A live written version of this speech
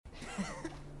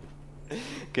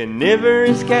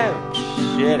Carnivorous couch,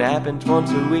 it happens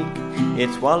once a week. It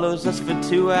swallows us for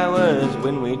 2 hours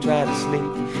when we try to sleep.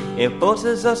 It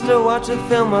forces us to watch a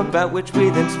film about which we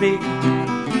then speak.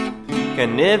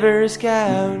 Carnivorous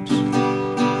couch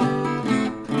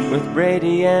with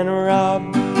Brady and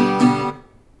Rob.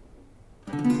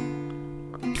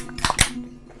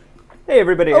 Hey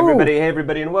everybody,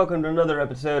 and welcome to another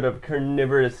episode of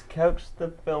Carnivorous Couch, the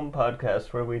film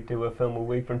podcast where we do a film a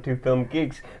week from two film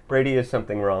geeks. Brady, is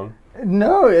something wrong?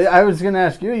 No, I was going to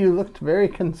ask you. You looked very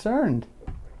concerned.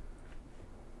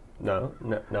 No.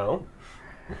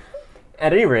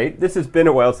 At any rate, this has been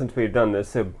a while since we've done this,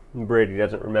 so Brady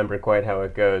doesn't remember quite how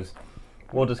it goes.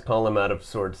 We'll just call him out of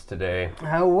sorts today.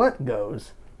 How what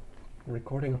goes?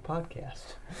 Recording a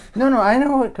podcast. No, I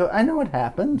know what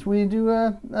happens. We do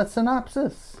a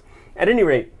synopsis. At any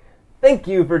rate, thank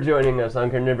you for joining us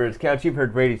on Carnivorous Couch. You've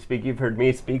heard Brady speak, you've heard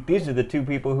me speak. These are the two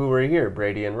people who were here,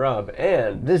 Brady and Rob,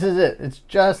 and... This is it. It's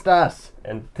just us.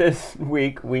 And this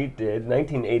week we did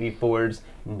 1984's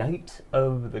Night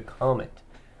of the Comet.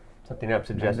 Something I've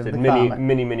suggested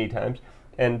many times.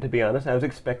 And to be honest, I was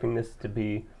expecting this to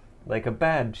be like a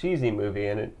bad, cheesy movie,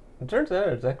 and it turns out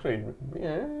it's actually,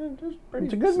 just pretty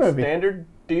it's a good movie. Standard,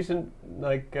 decent,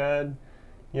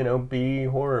 B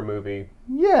horror movie.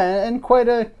 Yeah, and quite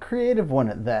a creative one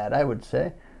at that, I would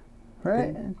say.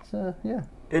 Right? It's, yeah.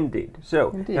 Indeed.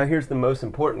 So, Now here's the most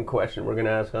important question we're going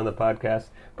to ask on the podcast.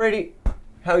 Brady,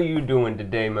 how you doing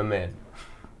today, my man?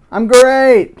 I'm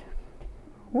great!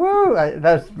 Woo!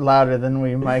 That's louder than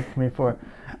we mic'd me for.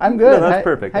 I'm good. No, that's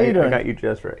perfect. How you doing? I got you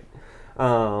just right.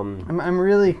 I'm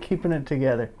really keeping it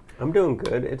together. I'm doing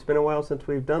good. It's been a while since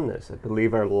we've done this. I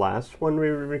believe our last one we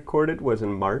recorded was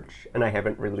in March, and I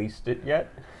haven't released it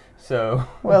yet. So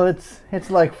well, it's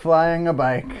like flying a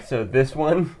bike. So this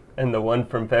one and the one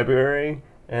from February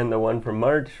and the one from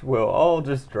March will all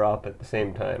just drop at the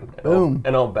same time. Boom.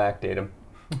 And I'll backdate them.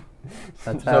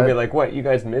 So I'll be like, "What? You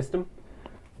guys missed them?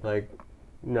 Like,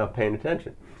 not paying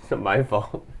attention? It's not my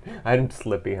fault. I didn't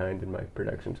slip behind in my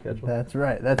production schedule." That's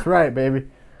right,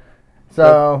 baby.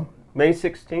 So. May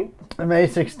 16th? May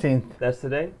 16th. That's the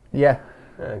day? Yeah.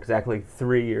 Exactly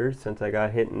 3 years since I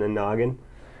got hit in the noggin.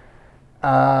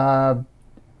 Yeah.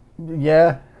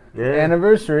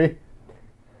 Anniversary.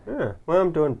 Yeah. Well,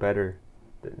 I'm doing better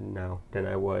now than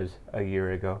I was a year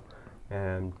ago.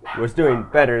 And was doing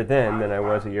better then than I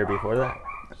was a year before that.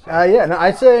 So. Yeah. No,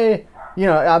 I say,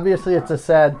 obviously it's a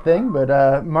sad thing,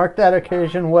 but mark that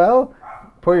occasion well.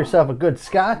 Pour yourself a good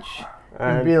scotch.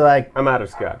 And be like... I'm out of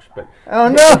scotch, but... Oh,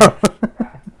 no!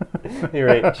 You're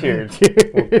right. Cheers.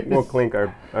 Cheers. We'll clink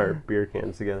our beer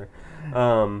cans together. But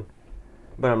I'm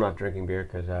not drinking beer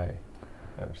because I'm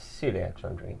celiac, so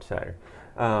I'm drinking cider.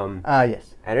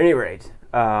 Yes. At any rate,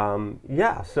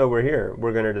 so we're here.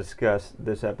 We're going to discuss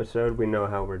this episode. We know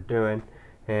how we're doing.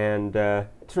 And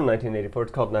it's from 1984.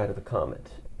 It's called Night of the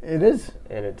Comet. It is?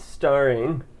 And it's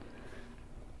starring...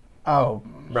 Oh.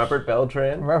 Robert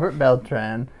Beltran. Robert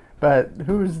Beltran. But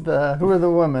who are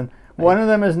the women? One of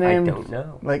them is named, I don't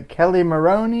know. Like Kelly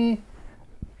Maroney,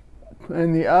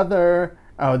 and the other,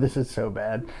 this is so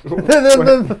bad. they're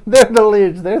the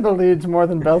leads. They're the leads more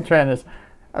than Beltran is.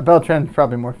 Beltran's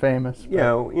probably more famous.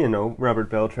 Yeah,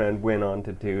 Robert Beltran went on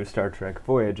to do Star Trek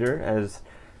Voyager as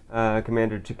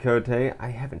Commander Chakotay. I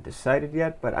haven't decided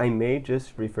yet, but I may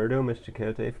just refer to him as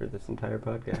Chakotay for this entire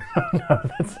podcast. No,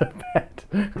 that's so bad.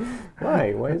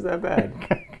 Why? Why is that bad?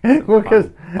 Well,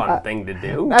 because fun thing to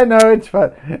do. I know it's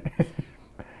fun.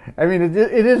 I mean, it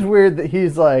is weird that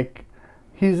he's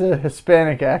a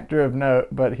Hispanic actor of note,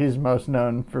 but he's most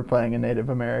known for playing a Native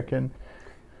American.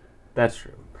 That's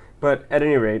true. But at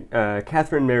any rate,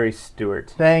 Catherine Mary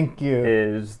Stewart. Thank you.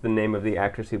 Is the name of the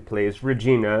actress who plays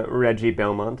Reggie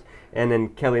Belmont, and then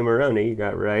Kelly Maroney, you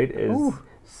got right, is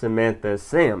Samantha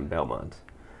Sam Belmont.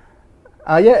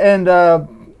 And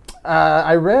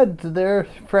I read they're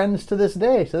friends to this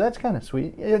day, so that's kind of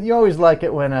sweet. You always like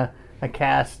it when a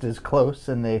cast is close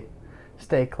and they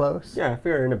stay close. Yeah, if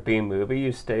you're in a B movie,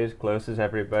 you stay as close as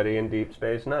everybody in Deep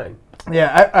Space Nine.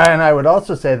 Yeah, and I would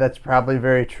also say that's probably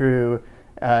very true,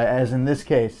 as in this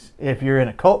case, if you're in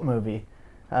a cult movie,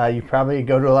 you probably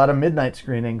go to a lot of midnight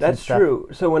screenings. That's true.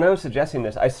 So when I was suggesting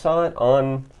this, I saw it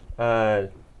on... I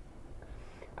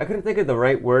couldn't think of the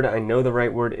right word. I know the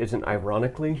right word isn't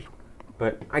ironically.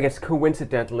 But I guess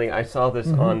coincidentally, I saw this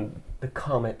on the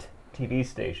Comet TV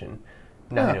station.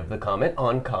 Night of the Comet,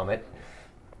 on Comet.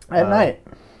 At night?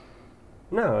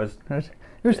 No, it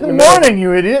was the morning,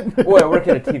 you idiot. Well, I work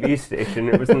at a TV station.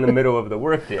 It was in the middle of the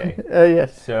workday.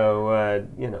 Yes. So,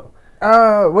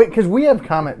 wait, because we have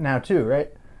Comet now too,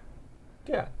 right?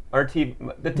 Yeah.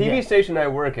 the TV Yeah. station I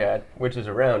work at, which is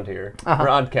around here,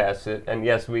 broadcasts it, and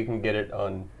yes, we can get it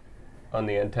on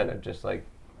the antenna just like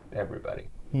everybody.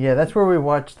 Yeah, that's where we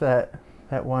watched that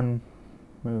one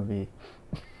movie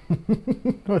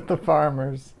with the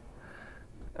farmers.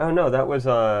 Oh no, that was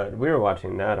we were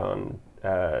watching that on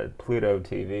Pluto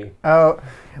TV. Oh,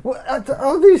 well,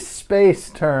 all these space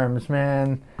terms,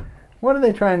 man. What are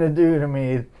they trying to do to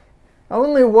me?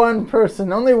 Only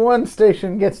one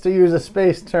station gets to use a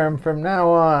space term from now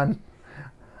on.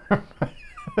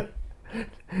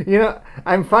 You know,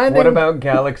 I'm finding. What about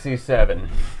Galaxy 7?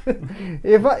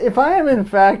 If I am in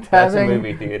fact That's having a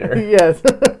movie theater. Yes,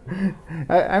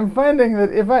 I'm finding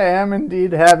that if I am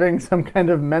indeed having some kind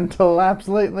of mental lapse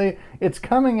lately, it's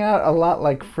coming out a lot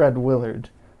like Fred Willard.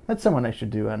 That's someone I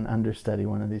should do an understudy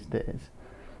one of these days.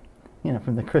 You know,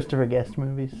 from the Christopher Guest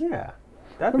movies. Yeah,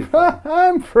 that'd be fun.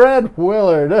 I'm Fred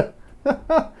Willard.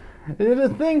 To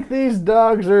think these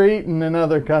dogs are eaten in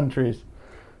other countries.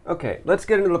 Okay, let's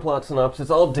get into the plot synopsis.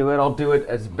 I'll do it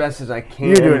as best as I can.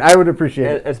 You do it. I would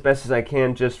appreciate it. As best as I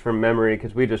can, just from memory,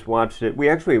 because we just watched it. We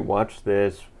actually watched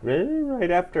this right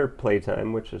after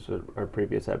Playtime, which is our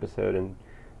previous episode, and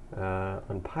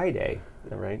on Pi Day,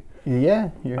 right? Yeah,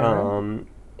 you're right.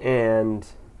 And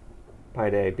Pi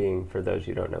Day being, for those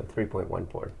you don't know,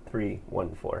 3.14.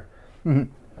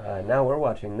 Mm-hmm. Now we're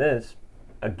watching this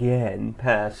again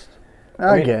past...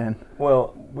 Again.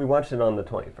 Well, we watched it on the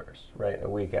 21st, right? A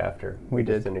week after. We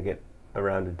did. Just didn't get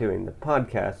around to doing the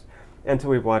podcast. And so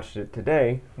we watched it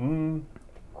today.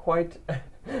 Quite...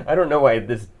 I don't know why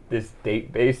this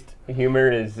date-based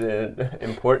humor is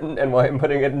important and why I'm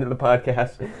putting it into the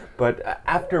podcast. But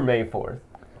after May 4th,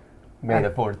 May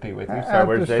the 4th be with you, Star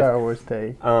Wars Day. Star Wars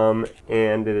Day.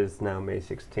 And it is now May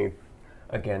 16th.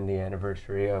 Again, the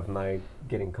anniversary of my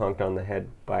getting conked on the head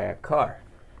by a car.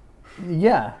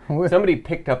 Yeah. Somebody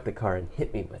picked up the car and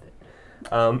hit me with it.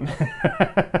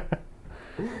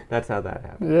 That's how that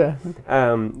happened. Yeah.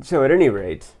 So at any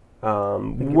rate,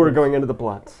 we're going into the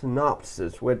plot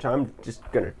synopsis, which I'm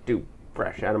just going to do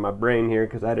fresh out of my brain here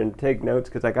because I didn't take notes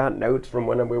because I got notes from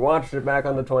when we watched it back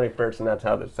on the 21st, and that's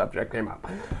how the subject came up.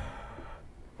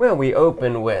 Well, we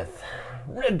open with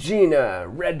Regina.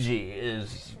 Reggie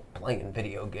is playing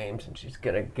video games, and she's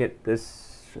going to get this...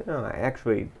 Oh, I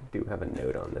actually do have a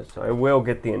note on this, so I will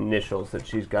get the initials that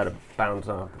she's got to bounce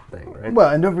off the thing, right? Well,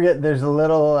 and don't forget, there's a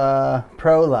little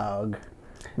prologue.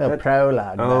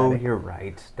 Prologue. Oh, buddy. you're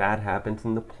right. That happens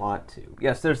in the plot, too.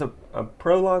 Yes, there's a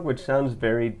prologue which sounds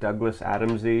very Douglas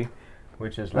Adamsy,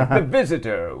 which is like, the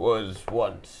visitor was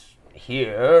once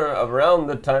here around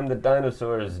the time the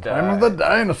dinosaurs died. Time of the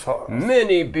dinosaurs.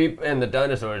 Many people, and the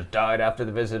dinosaurs died after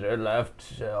the visitor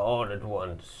left all at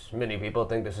once. Many people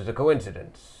think this is a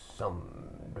coincidence. Some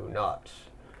do not.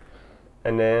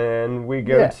 And then we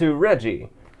go to Reggie,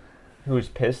 who's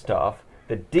pissed off.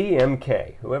 The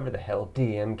DMK, whoever the hell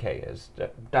DMK is,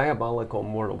 Diabolical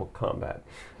Mortal Kombat,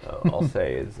 I'll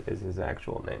say is his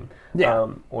actual name. Yeah.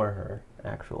 Or her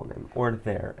actual name, or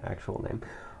their actual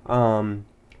name.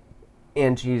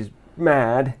 And she's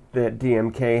mad that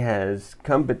DMK has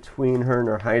come between her and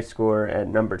her high score at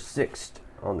number 6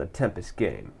 on the Tempest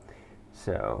game.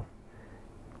 So,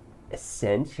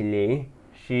 essentially,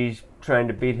 she's trying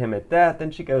to beat him at that.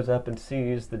 Then she goes up and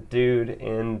sees the dude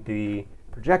in the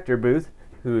projector booth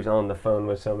who's on the phone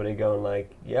with somebody going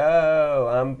like,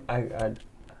 yo,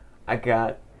 I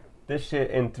got this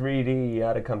shit in 3D. You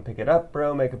gotta come pick it up,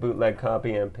 bro. Make a bootleg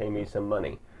copy and pay me some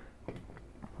money.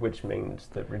 Which means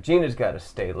that Regina's got to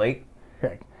stay late.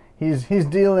 Correct. He's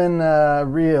dealing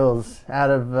reels out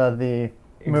of the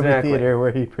movie theater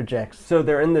where he projects. So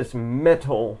they're in this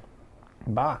metal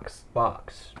box,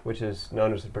 which is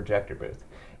known as the projector booth.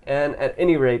 And at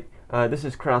any rate, this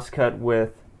is cross-cut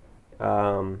with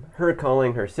her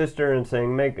calling her sister and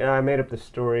saying, I made up this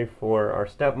story for our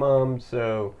stepmom,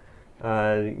 so,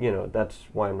 that's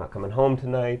why I'm not coming home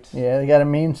tonight. Yeah, they got a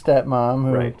mean stepmom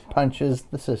who punches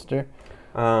the sister.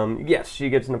 Yes, she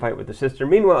gets in a fight with the sister.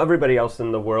 Meanwhile, everybody else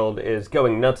in the world is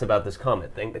going nuts about this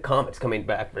comet thing. The comet's coming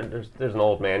back. There's an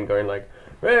old man going like,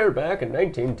 well, back in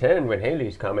 1910 when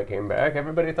Halley's comet came back,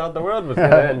 everybody thought the world was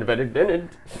going to end, but it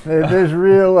didn't. There's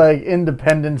real,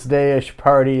 Independence Day-ish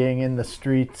partying in the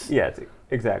streets. Yeah,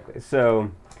 exactly.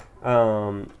 So,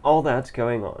 all that's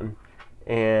going on.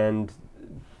 And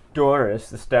Doris,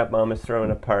 the stepmom, is throwing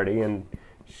a party, and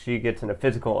she gets in a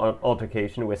physical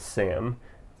altercation with Sam,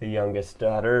 the youngest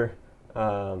daughter,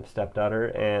 stepdaughter,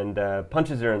 and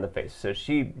punches her in the face. So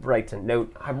she writes a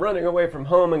note, I'm running away from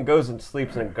home, and goes and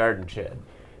sleeps in a garden shed.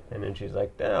 And then she's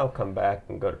like, I'll come back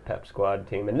and go to Pep Squad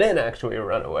team, and then actually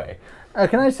run away.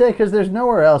 Can I say, because there's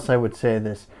nowhere else I would say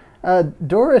this,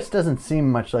 Doris doesn't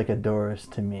seem much like a Doris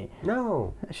to me.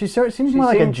 No. She seems more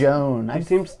like a Joan. She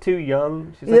seems too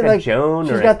young. She's Yeah, like a Joan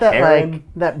or a she's got that Karen. like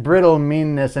that brittle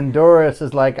meanness, and Doris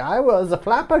is like, I was a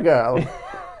flapper girl.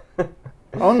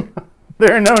 Oh,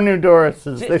 there are no new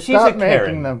Dorises. They She's stopped a Karen.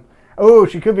 making them. Oh,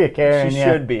 she could be a Karen. She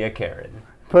yeah. should be a Karen.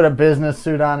 Put a business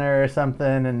suit on her or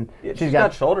something, and Yeah, she's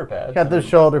got shoulder pads. got those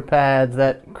shoulder pads,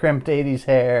 that crimped '80s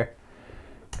hair.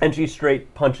 And she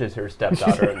straight punches her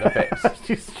stepdaughter in the face.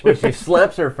 She's She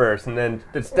slaps her first, and then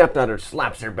the stepdaughter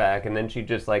slaps her back, and then she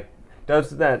just like does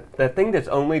that thing that's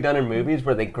only done in movies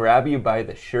where they grab you by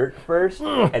the shirt first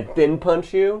and then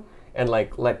punch you and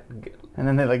like and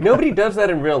then they like nobody does that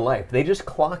in real life. They just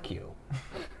clock you.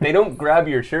 They don't grab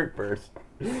your shirt first.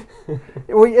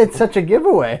 Well, it's such a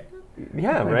giveaway.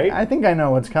 Yeah, Like, right? I think I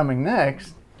know what's coming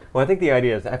next. Well, I think the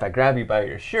idea is if I grab you by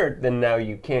your shirt, then now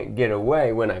you can't get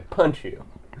away when I punch you.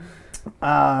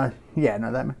 Yeah,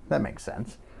 no, that makes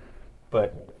sense.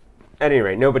 But at any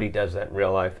rate, nobody does that in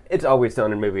real life. It's always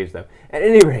done in movies, though. At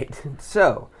any rate,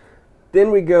 so then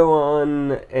we go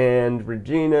on, and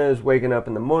Regina is waking up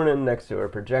in the morning next to her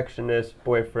projectionist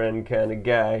boyfriend kind of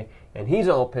guy, and he's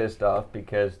all pissed off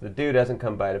because the dude hasn't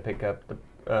come by to pick up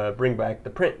bring back the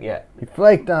print yet. He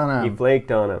flaked on He him.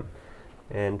 flaked on him,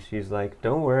 and she's like,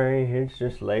 "Don't worry, he's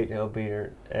just late. He'll be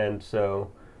here." And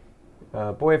so,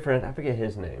 boyfriend, I forget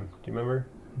his name. Do you remember?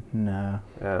 No,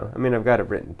 Oh, I mean, I've got it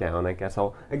written down. I guess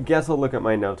I'll look at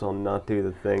my notes. I'll not do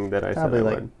the thing that I probably said I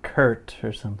like would. Kurt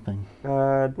or something.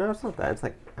 No, it's not that. It's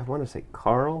like I want to say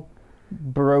Carl.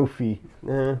 Brophy.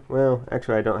 Well,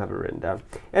 actually, I don't have it written down.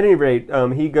 At any rate,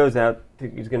 he goes out.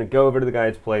 He's going to go over to the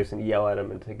guy's place and yell at him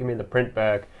and say, "Give me the print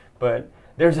back." But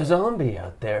there's a zombie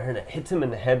out there, and it hits him in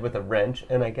the head with a wrench,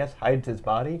 and I guess hides his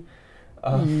body.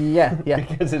 Yeah.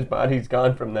 Because his body's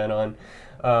gone from then on.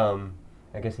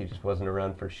 I guess he just wasn't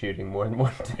around for shooting more than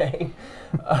one day.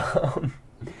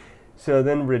 So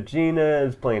then Regina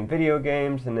is playing video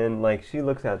games, and then like she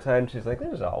looks outside and she's like,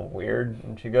 "This is all weird."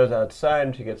 And she goes outside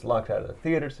and she gets locked out of the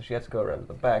theater, so she has to go around to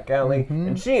the back alley.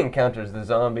 And she encounters the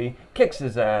zombie, kicks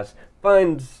his ass,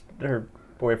 finds her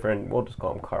boyfriend. We'll just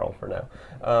call him Carl for now.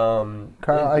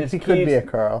 Carl, his he could be keys- a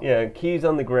Carl. Yeah, keys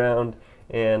on the ground,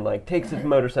 and like takes his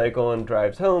motorcycle and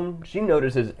drives home. She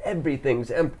notices everything's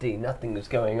empty, nothing is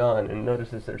going on, and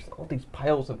notices there's all these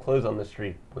piles of clothes on the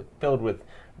street filled with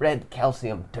red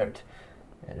calcium dirt.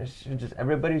 And it's just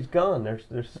everybody's gone.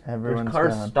 There's Everyone's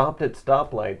cars gone. stopped at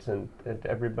stoplights, and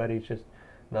everybody's just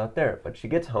not there. But she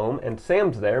gets home, and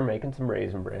Sam's there making some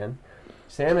raisin bran.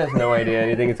 Sam has no idea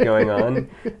anything is going on.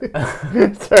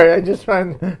 Sorry, I just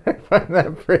find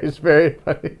that phrase very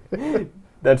funny.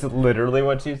 That's literally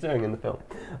what she's doing in the film.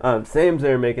 Sam's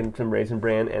there making some raisin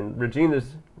bran, and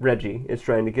Reggie is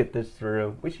trying to get this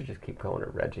through. We should just keep calling her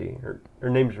Reggie. Her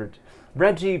name's Reggie.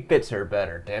 Reggie fits her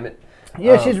better, damn it.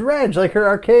 Yeah, she's Reg, like her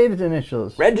arcade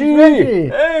initials. Reggie! Reggie!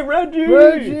 Hey, Reggie!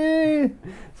 Reggie!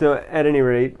 So, at any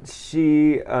rate,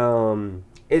 she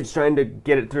is trying to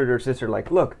get it through to her sister, like,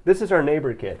 "Look, this is our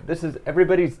neighbor kid. This is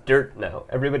everybody's dirt now.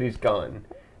 Everybody's gone."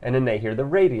 And then they hear the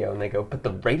radio, and they go, "But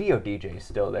the radio DJ's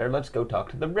still there. Let's go talk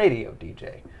to the radio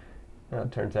DJ." Now,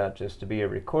 it turns out just to be a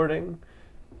recording.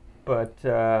 But,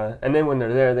 and then when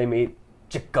they're there, they meet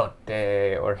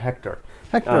Chicote, or Hector.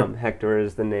 Hector. Hector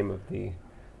is the name of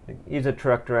he's a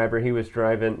truck driver. He was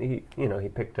driving, he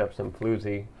picked up some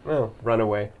floozy,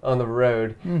 runaway on the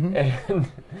road, and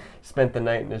spent the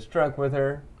night in his truck with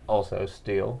her, also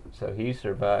steel, so he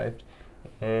survived.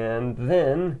 And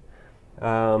then,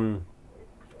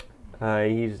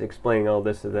 he's explaining all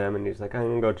this to them, and he's like, "I'm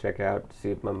gonna go check out to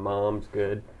see if my mom's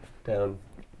good down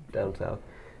south."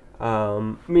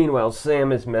 Meanwhile,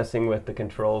 Sam is messing with the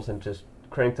controls and just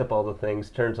cranks up all the things,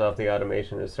 turns off the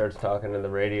automation, and starts talking to the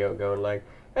radio, going like,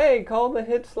 "Hey, call the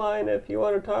hits line if you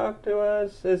want to talk to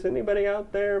us. Is anybody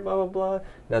out there? Blah, blah, blah."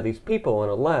 Now, these people in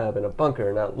a lab, in a bunker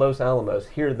in Los Alamos,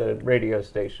 hear the radio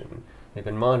station. They've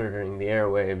been monitoring the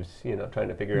airwaves, trying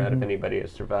to figure out if anybody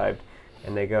has survived.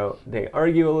 And they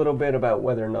argue a little bit about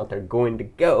whether or not they're going to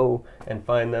go and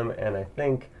find them. And I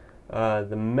think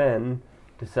the men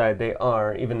decide they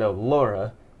are, even though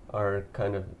Laura, our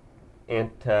kind of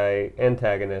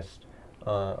antagonist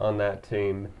on that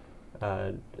team,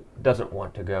 doesn't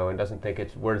want to go and doesn't think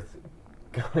it's worth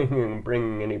going and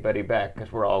bringing anybody back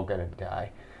because we're all going to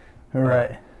die.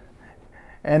 Right.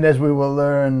 And as we will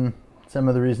learn, some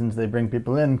of the reasons they bring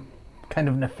people in, kind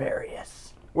of nefarious.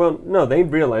 Well, no, they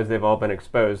realize they've all been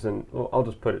exposed, and I'll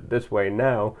just put it this way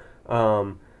now.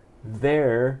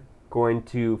 They're going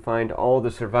to find all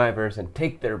the survivors and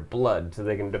take their blood so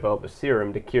they can develop a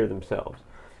serum to cure themselves.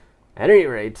 At any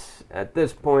rate, at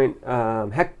this point,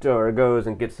 Hector goes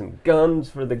and gets some guns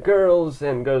for the girls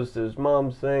and goes to his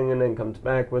mom's thing and then comes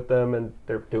back with them, and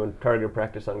they're doing target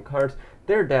practice on carts.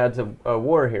 Their dad's a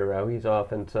war hero. He's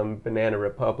off in some Banana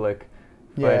Republic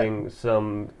fighting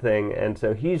something, and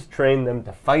so he's trained them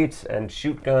to fight and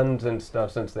shoot guns and stuff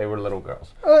since they were little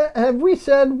girls. Have we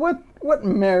said what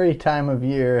merry time of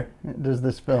year does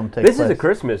this film take place? This is a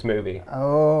Christmas movie.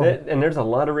 Oh. And there's a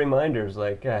lot of reminders,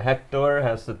 like Hector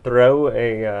has to throw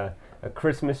a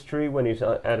Christmas tree when he's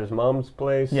at his mom's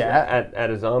place. Yeah. At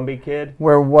a zombie kid.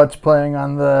 Where what's playing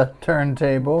on the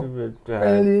turntable?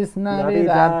 Feliz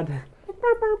Navidad.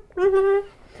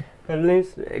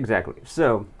 Exactly.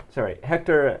 So, sorry,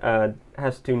 Hector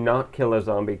has to not kill a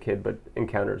zombie kid, but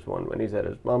encounters one when he's at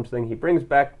his mom's thing. He brings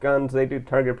back guns. They do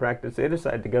target practice. They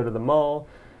decide to go to the mall.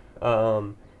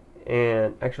 And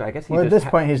actually, I guess at this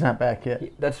point, he's not back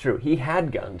yet. That's true. He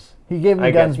had guns. He gave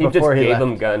him guns before he left. He just gave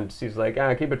him guns. He's like,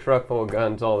 keep a truck full of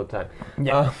guns all the time.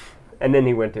 Yeah. And then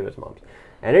he went to his mom's.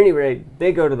 At any rate,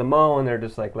 they go to the mall and they're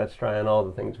just like, let's try on all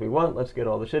the things we want. Let's get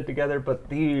all the shit together. But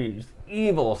these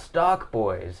evil stock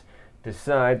boys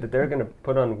decide that they're going to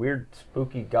put on weird,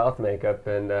 spooky goth makeup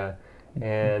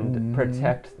and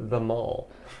protect the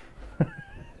mall.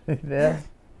 Yeah.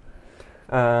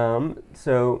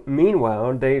 So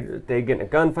meanwhile, they get in a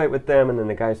gunfight with them, and then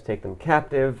the guys take them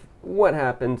captive. What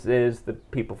happens is the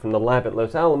people from the lab at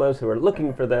Los Alamos who are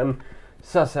looking for them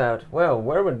suss out, well,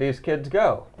 where would these kids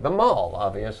go? The mall,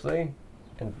 obviously.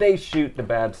 And they shoot the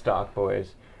bad stock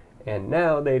boys. And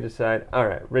now they decide, all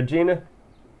right,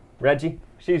 Reggie,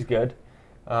 she's good.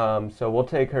 So we'll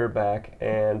take her back.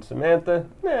 And Samantha,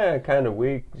 kind of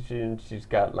weak. She's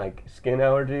got like skin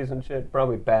allergies and shit,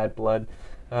 probably bad blood.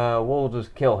 We'll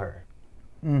just kill her.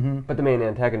 Mm-hmm. But the main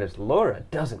antagonist, Laura,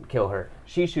 doesn't kill her.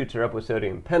 She shoots her up with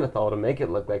sodium pentothal to make it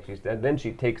look like she's dead. Then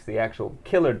she takes the actual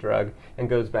killer drug and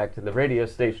goes back to the radio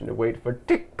station to wait for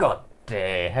Ticote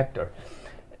Hector.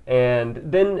 And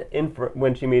then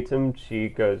when she meets him, she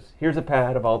goes, here's a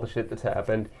pad of all the shit that's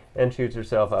happened, and shoots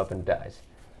herself up and dies.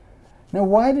 Now,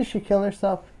 why does she kill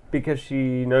herself? Because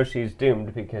she knows she's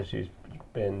doomed because she's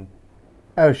been...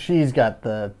 Oh, she's got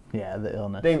the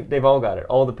illness. They've all got it.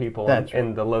 All the people That's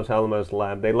in the Los Alamos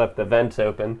lab, they left the vents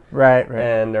open. Right.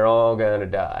 And they're all going to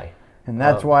die. And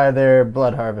that's why they're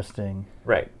blood harvesting.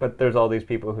 Right. But there's all these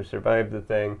people who survived the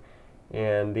thing.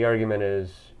 And the argument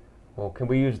is, well, can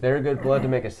we use their good blood to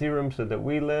make a serum so that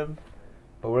we live?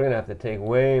 But we're going to have to take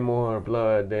way more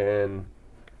blood than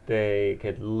they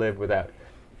could live without.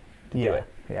 Yeah.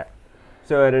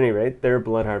 So at any rate, they're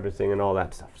blood harvesting and all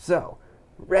that stuff. So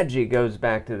Reggie goes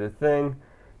back to the thing.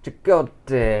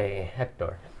 Chicote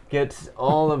Hector gets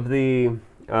all of the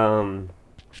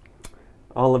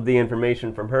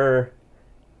information from her.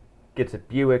 Gets a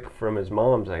Buick from his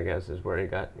mom's, I guess, is where he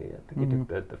got. He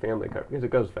took the family car because it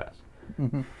goes fast.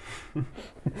 Mm-hmm.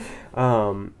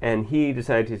 And he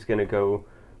decides he's going to go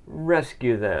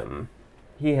rescue them.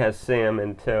 He has Sam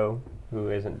in tow, who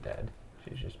isn't dead.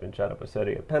 She's just been shot up with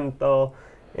sodium pentothal,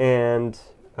 and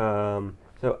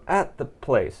so at the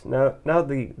place, now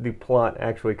the plot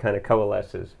actually kind of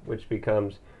coalesces, which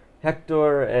becomes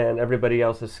Hector and everybody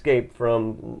else escape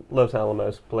from Los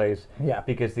Alamos place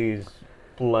because these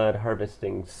blood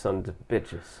harvesting sons of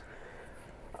bitches.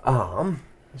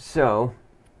 So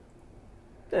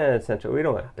essentially, we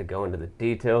don't have to go into the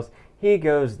details. He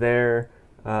goes there.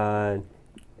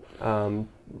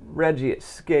 Reggie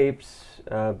escapes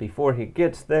before he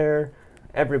gets there.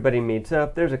 Everybody meets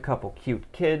up. There's a couple cute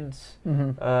kids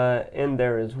in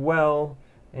there as well.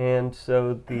 And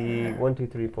so the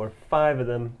 5 of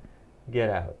them get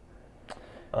out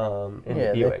in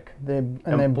the Buick. They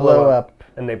blow up.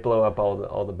 And they blow up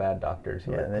all the bad doctors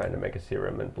who are trying to make a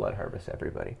serum and blood harvest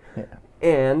everybody. Yeah.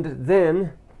 And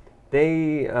then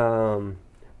they,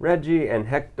 Reggie and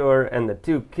Hector and the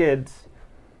 2 kids,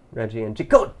 Reggie and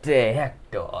Chicote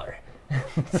Hector,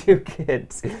 2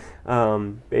 kids,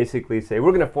 basically say,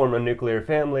 we're going to form a nuclear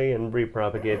family and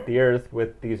repropagate the earth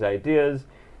with these ideas.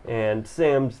 And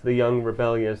Sam's the young,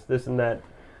 rebellious, this and that.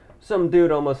 Some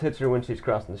dude almost hits her when she's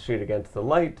crossing the street against the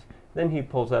light. Then he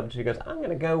pulls up and she goes, I'm going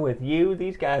to go with you.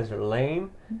 These guys are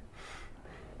lame.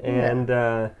 And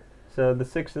so the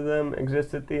 6 of them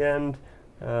exist at the end.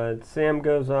 Sam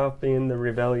goes off being the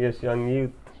rebellious young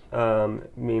youth.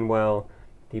 Meanwhile,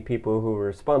 the people who are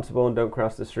responsible and don't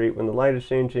cross the street when the light is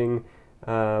changing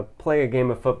play a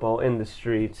game of football in the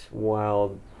streets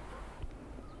while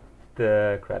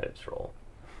the credits roll.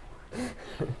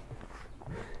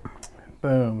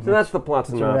 Boom. So that's the plot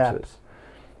synopsis.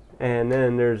 And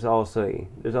then there's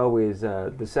always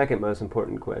the second most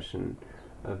important question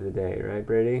of the day, right,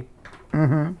 Brady?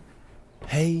 Mm-hmm.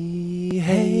 Hey,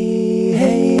 hey,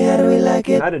 hey, how do we like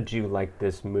it? How did you like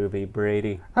this movie,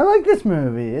 Brady? I like this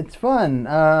movie. It's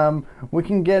fun. We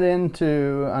can get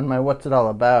into, on my What's It All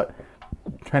About,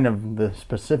 kind of the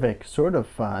specific sort of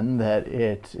fun that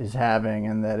it is having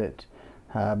and that it,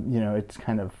 its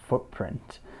kind of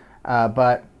footprint.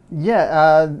 But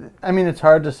yeah, I mean, it's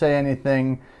hard to say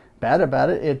anything bad about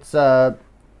it. It's,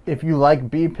 if you like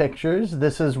B pictures,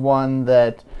 this is one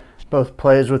that both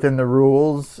plays within the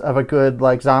rules of a good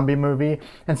like zombie movie.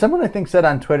 And someone I think said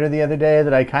on Twitter the other day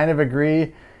that I kind of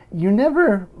agree. You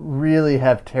never really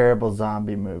have terrible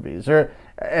zombie movies, or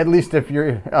at least if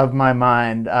you're of my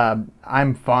mind.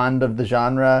 I'm fond of the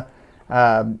genre,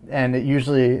 and it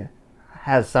usually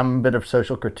has some bit of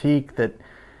social critique that,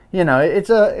 it's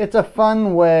a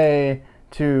fun way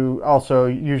to also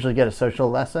usually get a social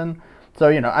lesson. So,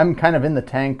 I'm kind of in the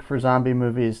tank for zombie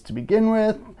movies to begin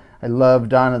with. I love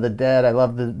Dawn of the Dead. I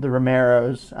love the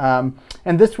Romeros.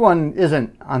 And this one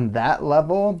isn't on that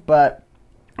level, but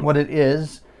what it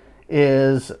is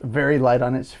very light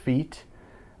on its feet.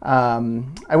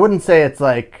 I wouldn't say it's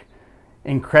like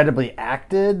incredibly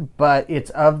acted, but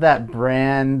it's of that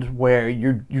brand where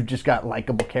you've just got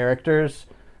likable characters.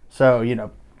 So,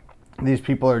 these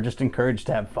people are just encouraged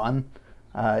to have fun.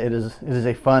 It is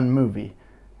a fun movie.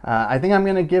 I think I'm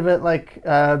going to give it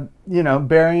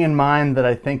bearing in mind that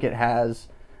I think it has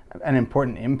an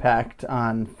important impact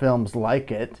on films like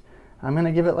it, I'm going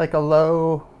to give it like a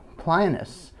low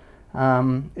Plinus.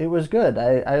 It was good.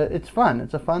 It's fun.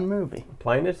 It's a fun movie.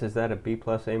 Plinus, is that a B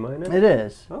plus A minus? It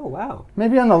is. Oh, wow.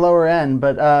 Maybe on the lower end,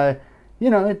 but,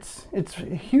 it's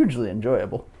hugely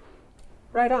enjoyable.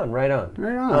 Right on. Right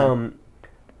on.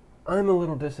 I'm a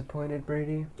little disappointed,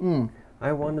 Brady.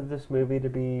 I wanted this movie to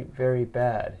be very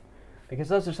bad, because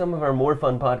those are some of our more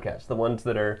fun podcasts, the ones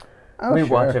that are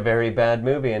watch a very bad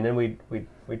movie and then we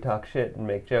talk shit and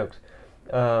make jokes.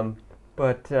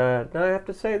 But now I have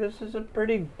to say this is a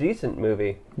pretty decent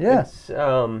movie. Yeah. It's,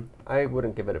 I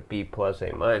wouldn't give it a B plus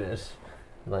A minus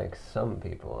like some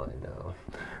people I know.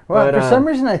 Well, but, for some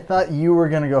reason I thought you were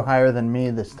going to go higher than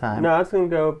me this time. No, I was going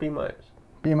to go B minus.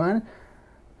 B minus?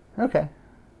 Okay.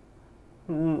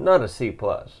 Not a C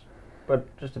plus.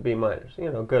 But just a B minus,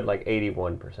 good like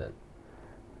 81%.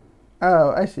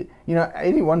 Oh, I see.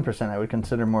 81% I would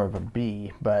consider more of a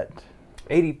B, but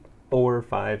 84,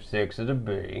 5, 6 is a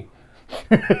B.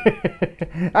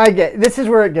 This is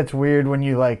where it gets weird when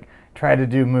you like try to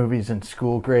do movies in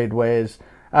school grade ways.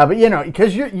 But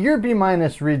because your B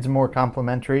minus reads more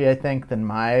complimentary, I think, than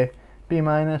my B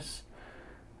minus.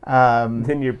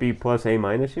 Then your B plus A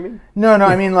minus, you mean? No,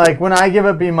 I mean like when I give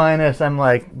a B minus, I'm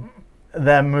like,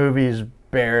 that movie's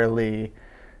barely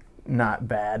not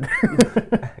bad.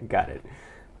 Got it.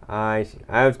 I see.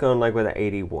 I was going like with an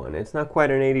 81. It's not quite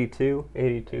an 82.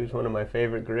 82 is one of my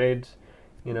favorite grades,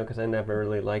 because I never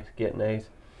really liked getting A's.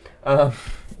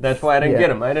 That's why I didn't get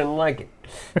them. I didn't like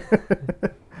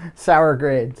it. Sour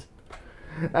grades.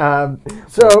 But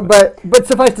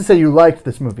suffice to say, you liked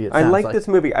this movie. I liked this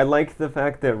movie. I liked the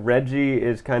fact that Reggie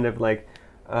is kind of like...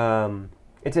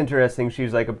 it's interesting.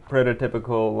 She's like a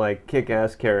prototypical, like,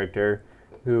 kick-ass character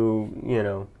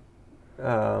who,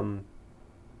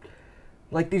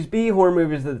 like these B horror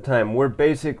movies at the time were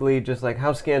basically just like,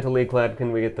 how scantily clad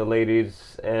can we get the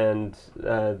ladies, and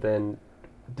then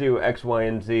do X, Y,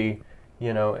 and Z,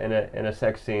 in a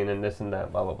sex scene and this and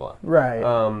that, blah blah blah. Right.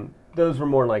 Those were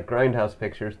more like Grindhouse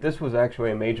pictures. This was actually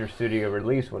a major studio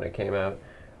release when it came out,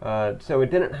 so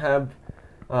it didn't have.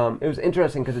 It was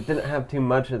interesting because it didn't have too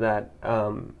much of that.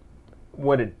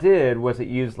 What it did was it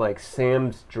used like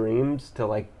Sam's dreams to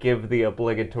like give the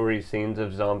obligatory scenes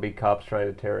of zombie cops trying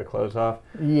to tear her clothes off.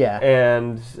 Yeah.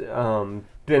 And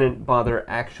didn't bother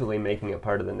actually making it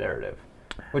part of the narrative,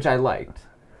 which I liked.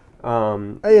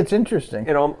 It's interesting.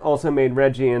 It also made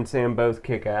Reggie and Sam both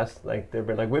kick ass. Like they've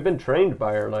been like, we've been trained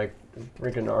by her like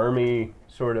freaking army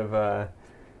sort of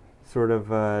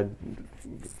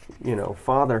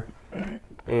father.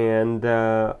 And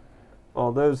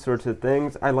all those sorts of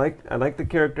things. I like the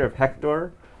character of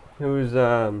Hector, who's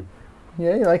yeah,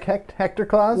 you like Hector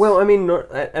Claus? Well, I mean,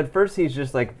 at first he's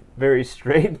just like very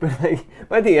straight, but like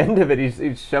by the end of it,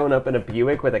 he's showing up in a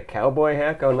Buick with a cowboy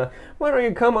hat, going, "Why don't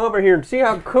you come over here and see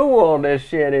how cool all this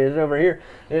shit is over here?"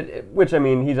 Which I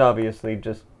mean, he's obviously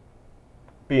just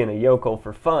being a yokel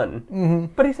for fun,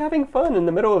 but he's having fun in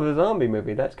the middle of a zombie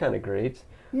movie. That's kind of great.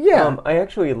 Yeah. I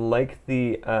actually like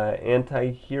the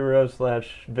anti-hero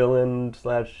 / villain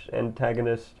 /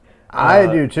 antagonist. I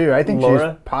do too. I think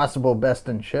Laura. she's possible best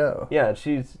in show. Yeah,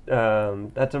 she's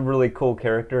that's a really cool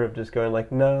character of just going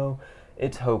like, no,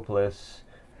 it's hopeless,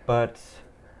 but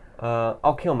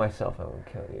I'll kill myself, I won't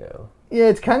kill you. Yeah,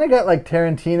 it's kind of got like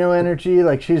Tarantino energy.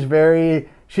 Like she's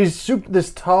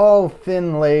this tall,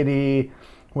 thin lady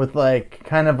with like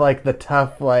kind of like the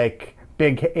tough, like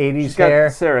big 80s She's got hair.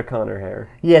 Sarah Connor hair.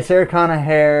 Yeah, Sarah Connor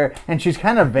hair, and she's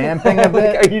kind of vamping a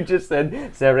bit. Like you just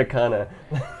said Sarah Connor.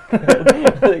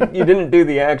 Like, you didn't do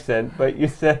the accent, but you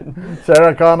said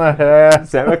Sarah Connor hair.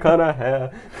 Sarah Connor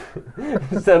hair.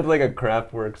 Sounds like a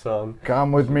Kraftwerk song.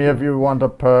 Come with me if you want a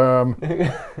perm.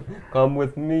 Come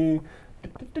with me.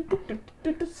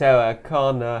 Sarah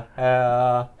Connor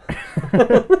hair.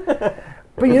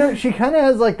 But you know, she kind of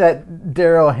has like that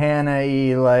Daryl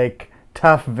Hannah-y, like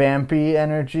tough, vampy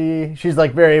energy. She's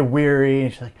like very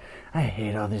weary. She's like, I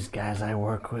hate all these guys I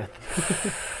work with.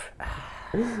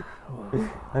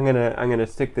 I'm gonna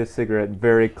stick this cigarette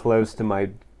very close to my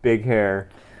big hair.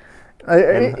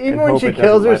 Even when hope she it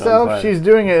kills doesn't light on herself, fire. she's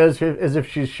doing it as if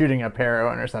she's shooting up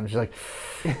heroin or something. She's like,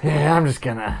 yeah, I'm just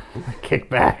gonna kick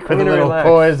back with a little relax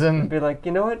poison. and be like,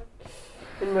 you know what?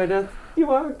 In my death,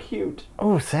 you are cute.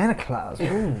 Oh, Santa Claus.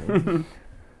 Ooh.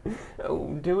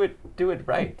 Oh, do it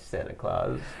right, Santa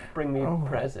Claus. Bring me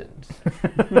presents.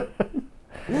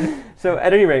 So,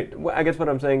 at any rate, I guess what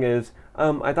I'm saying is,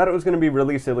 I thought it was going to be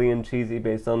really silly and cheesy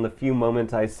based on the few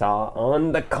moments I saw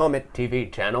on the Comet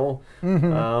TV channel.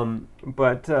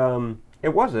 But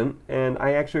it wasn't, and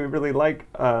I actually really like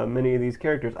many of these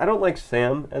characters. I don't like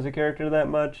Sam as a character that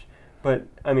much, but,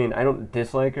 I mean, I don't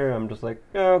dislike her. I'm just like,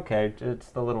 oh, okay, it's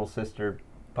the little sister,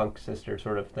 punk sister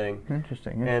sort of thing.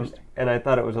 Interesting. And I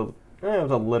thought I was a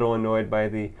little annoyed by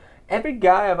the every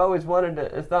guy I've always wanted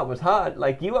to thought was hot,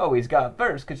 like you always got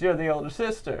first because you're the older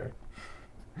sister.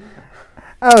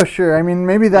 Oh, sure. I mean,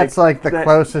 maybe that's like the that-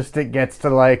 closest it gets to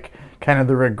like kind of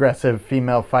the regressive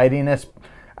female fightiness.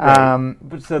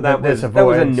 But so that this was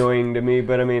avoids. annoying to me.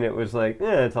 But I mean, it was like,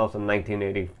 it's also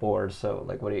 1984, so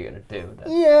like, what are you gonna do?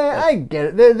 Yeah, I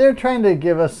get it. They're trying to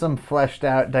give us some fleshed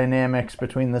out dynamics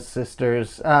between the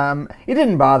sisters. It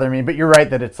didn't bother me, but you're right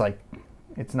that it's like,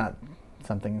 it's not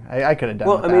something I could have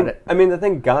done without it. I mean, the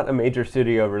thing got a major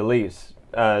studio release,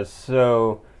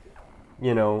 so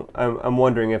you know, I'm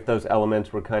wondering if those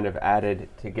elements were kind of added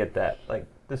to get that. Like,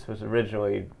 this was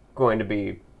originally going to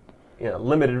be,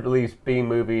 limited release B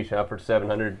movie shot for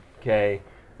 $700K.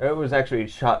 It was actually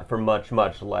shot for much,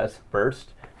 much less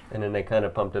first, and then they kind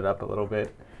of pumped it up a little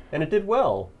bit, and it did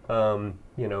well.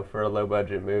 For a low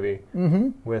budget movie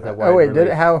with a wide release. Did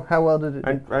it? How well did it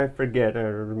do? I forget.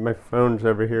 My phone's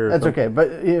over here. That's okay,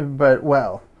 but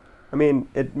well. I mean,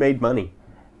 it made money.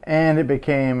 And it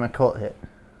became a cult hit.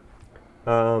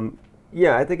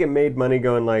 Yeah, I think it made money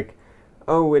going like,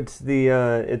 oh, it's the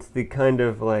kind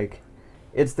of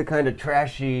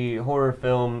trashy horror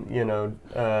film,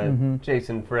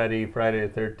 Jason, Freddy, Friday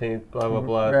the 13th, blah, blah,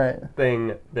 blah, right.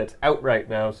 thing that's out right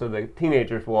now, so the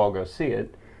teenagers will all go see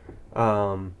it. It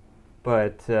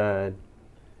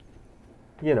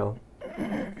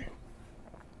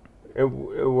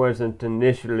wasn't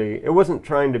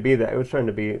trying to be that. It was trying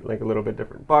to be like a little bit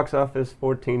different. Box office,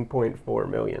 $14.4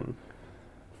 million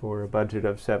for a budget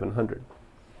of $700.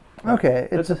 Okay.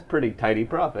 It's a pretty tidy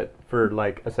profit for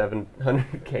like a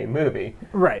 $700K movie.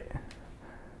 Right.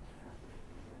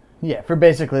 Yeah, for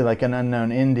basically like an unknown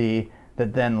indie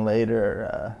that then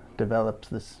later develops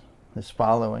this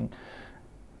following.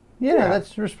 Yeah,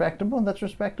 that's respectable.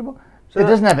 So it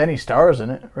doesn't have any stars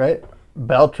in it, right?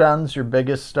 Beltran's your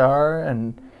biggest star,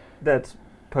 and that's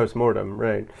post-mortem,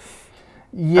 right?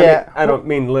 Yeah. I don't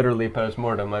mean literally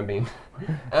post-mortem. I mean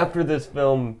after this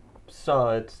film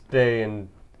saw its day in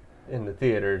the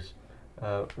theaters,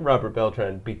 Robert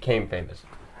Beltran became famous.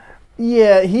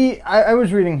 Yeah, I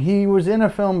was reading, he was in a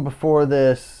film before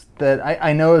this that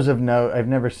I know is of note. I've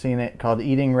never seen it, called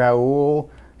Eating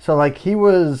Raoul. So like he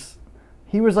was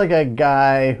like a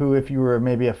guy who, if you were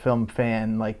maybe a film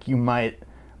fan, like you might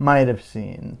have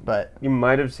seen, but you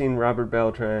might have seen Robert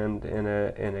Beltran in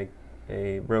a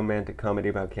romantic comedy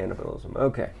about cannibalism.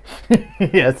 Okay.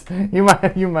 Yes, you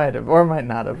might have, or might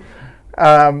not have.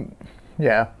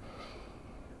 Yeah.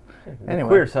 The Anyway.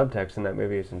 queer subtext in that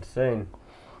movie is insane.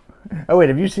 Oh wait,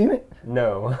 have you seen it?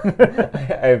 No,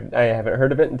 I haven't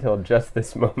heard of it until just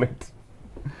this moment.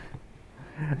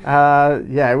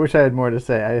 Yeah, I wish I had more to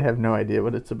say. I have no idea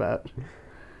what it's about.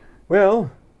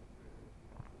 Well,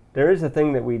 there is a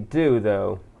thing that we do,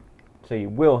 though, so you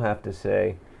will have to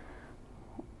say,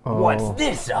 Oh. What's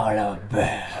this all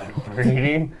about,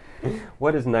 Brady?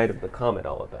 What is Night of the Comet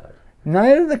all about?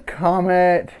 Night of the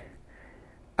Comet,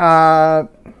 on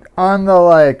the,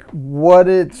 like, what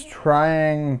it's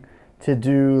trying to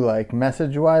do, like,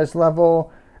 message-wise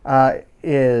level,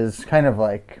 is kind of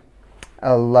like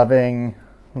a loving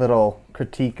little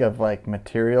critique of, like,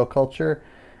 material culture.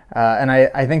 And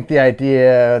I think the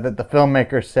idea that the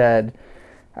filmmaker said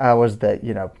was that,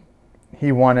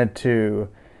 he wanted to,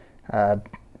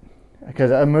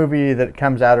 because a movie that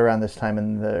comes out around this time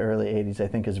in the early 80s, I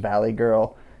think, is Valley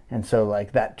Girl. And so,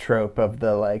 like, that trope of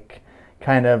the,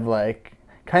 kind of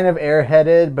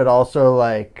airheaded, but also,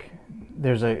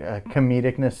 there's a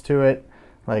comedicness to it.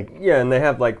 Yeah, and they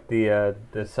have,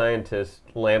 the scientists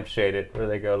lampshade it, where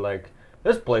they go,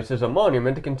 this place is a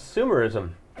monument to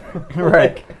consumerism.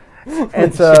 Right.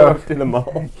 And show so up to the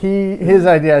mall. his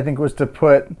idea, I think, was to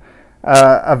put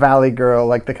a Valley Girl,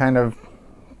 the kind of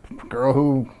girl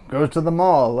who goes to the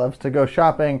mall, loves to go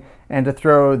shopping, and to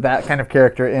throw that kind of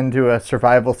character into a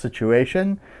survival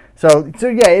situation. So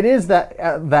yeah, it is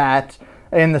that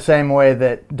in the same way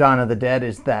that Dawn of the Dead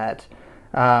is that.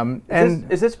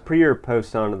 Is this pre or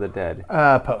post Dawn of the Dead?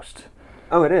 Post.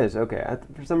 Oh, it is? Okay.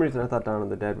 For some reason, I thought Dawn of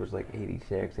the Dead was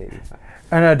 86, 85.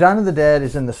 I know, Dawn of the Dead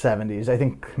is in the 70s. I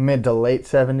think mid to late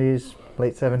 70s.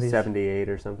 Late 70s. 78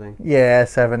 or something? Yeah,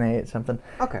 78, something.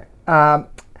 Okay. And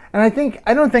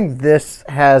I don't think this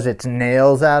has its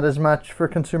nails out as much for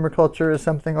consumer culture as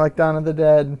something like Dawn of the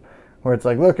Dead, where it's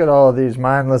look at all of these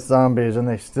mindless zombies and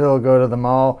they still go to the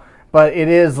mall. But it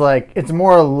is it's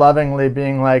more lovingly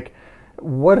being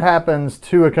what happens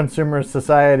to a consumer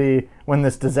society when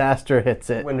this disaster hits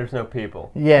it? When there's no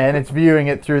people. Yeah, and it's viewing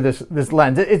it through this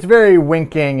lens. It's very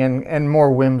winking and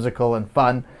more whimsical and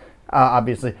fun,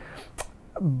 obviously.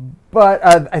 But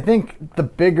I think the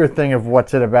bigger thing of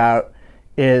what's it about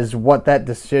is what that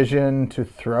decision to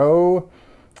throw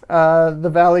the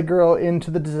Valley Girl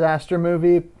into the disaster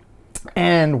movie,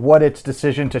 and what its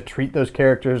decision to treat those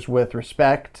characters with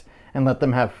respect and let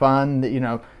them have fun.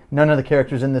 That none of the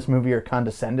characters in this movie are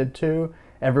condescended to.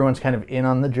 Everyone's kind of in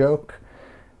on the joke,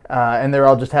 and they're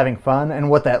all just having fun. And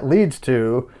what that leads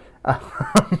to,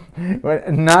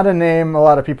 not a name a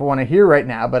lot of people want to hear right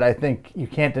now, but I think you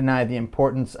can't deny the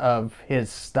importance of his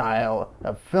style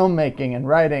of filmmaking and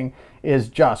writing, is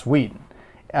Joss Whedon.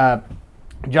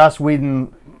 Joss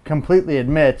Whedon completely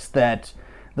admits that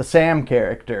the Sam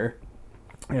character,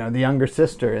 the younger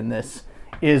sister in this,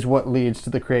 is what leads to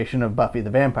the creation of Buffy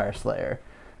the Vampire Slayer.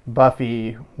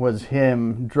 Buffy was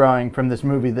him drawing from this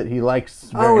movie that he likes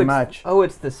very much. Oh,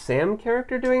 it's the Sam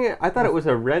character doing it? I thought it was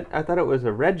a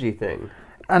Reggie thing.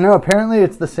 I know. Apparently,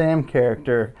 it's the Sam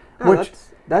character. Oh,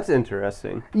 that's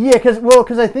interesting. Yeah,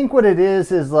 because I think what it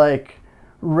is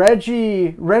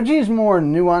Reggie's more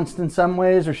nuanced in some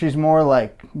ways, or she's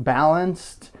more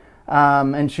balanced,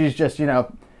 and she's just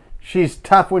she's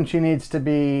tough when she needs to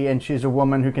be, and she's a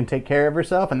woman who can take care of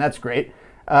herself, and that's great.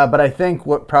 But I think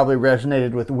what probably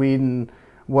resonated with Whedon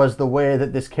was the way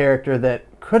that this character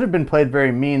that could have been played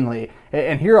very meanly,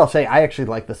 and here I'll say I actually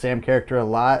like the Sam character a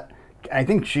lot. I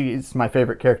think she's my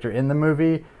favorite character in the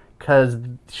movie, because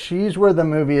she's where the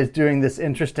movie is doing this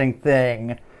interesting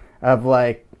thing of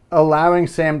allowing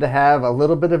Sam to have a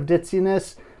little bit of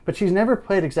ditziness, but she's never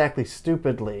played exactly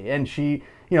stupidly, and she,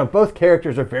 both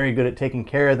characters are very good at taking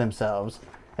care of themselves.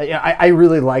 I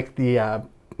really like the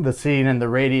scene in the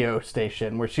radio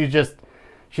station where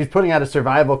she's putting out a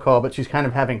survival call, but she's kind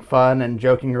of having fun and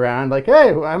joking around,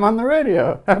 hey, I'm on the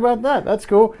radio. How about that? That's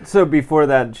cool. So before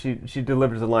that, she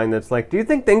delivers a line that's do you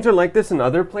think things are like this in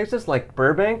other places, like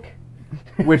Burbank?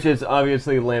 Which is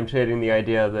obviously lampshading the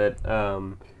idea that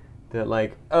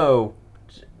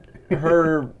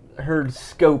her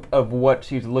scope of what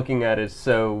she's looking at is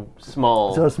so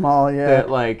small. So small, yeah.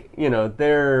 That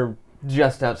they're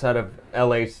just outside of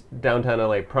downtown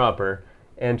LA proper,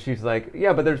 and she's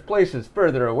yeah, but there's places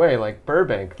further away, like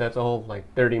Burbank. That's a whole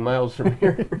 30 miles from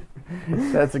here.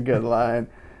 That's a good line.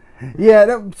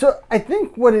 Yeah, so I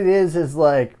think what it is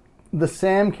the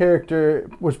Sam character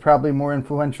was probably more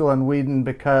influential on Whedon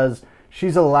because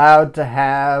she's allowed to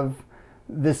have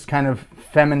this kind of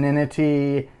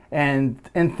femininity and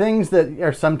things that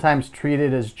are sometimes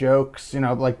treated as jokes,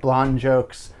 like blonde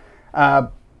jokes.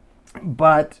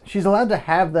 But she's allowed to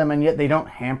have them, and yet they don't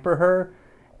hamper her.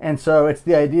 And so it's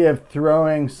the idea of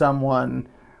throwing someone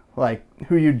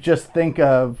who you just think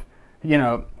of,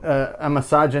 a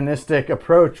misogynistic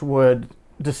approach would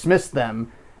dismiss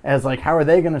them as how are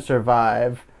they going to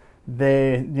survive?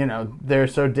 They're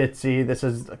so ditzy. This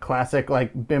is a classic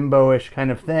bimbo-ish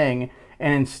kind of thing,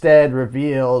 and instead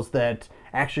reveals that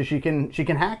actually she can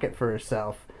hack it for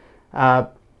herself.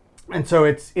 And so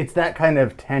it's that kind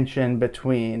of tension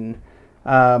between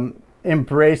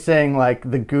embracing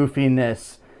the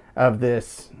goofiness of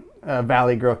this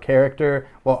Valley Girl character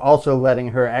while also letting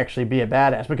her actually be a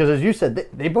badass. Because as you said,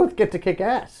 they both get to kick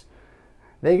ass.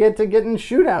 They get to get in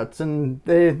shootouts, and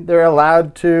they're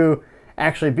allowed to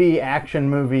actually be action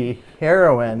movie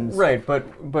heroines. Right, but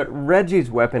Reggie's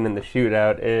weapon in the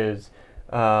shootout is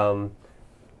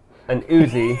an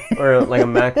Uzi or like a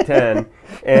Mac-10,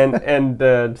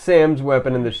 and Sam's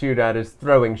weapon in the shootout is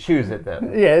throwing shoes at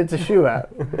them. Yeah, it's a shoe out.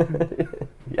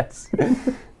 Yes.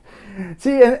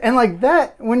 See, and like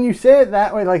that, when you say it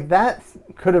that way, like that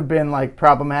could have been like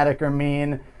problematic or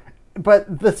mean,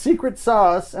 but the secret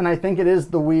sauce, and I think it is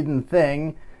the Whedon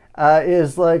thing,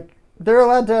 is like they're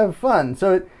allowed to have fun.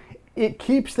 So it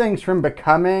keeps things from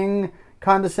becoming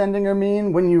condescending or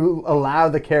mean when you allow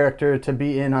the character to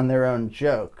be in on their own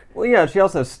joke. Well, yeah, she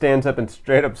also stands up and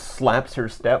straight up slaps her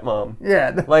stepmom.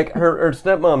 Yeah. Like, her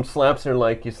stepmom slaps her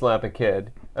like you slap a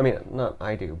kid. I mean, not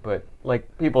I do, but,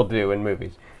 like, people do in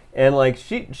movies. And, like,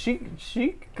 she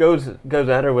goes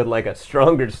at her with, like, a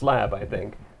stronger slap, I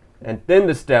think. And then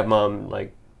the stepmom,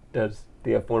 like, does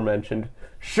the aforementioned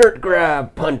shirt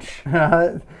grab punch.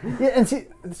 Yeah, and see,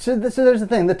 so there's the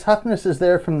thing. The toughness is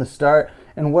there from the start.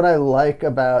 And what I like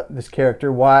about this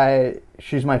character, why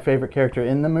she's my favorite character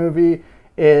in the movie,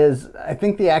 is I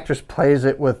think the actress plays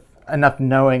it with enough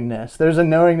knowingness. There's a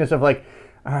knowingness of like,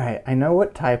 all right, I know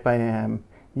what type I am.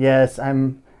 Yes,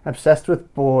 I'm obsessed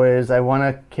with boys. I want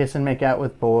to kiss and make out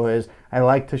with boys. I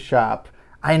like to shop.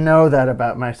 I know that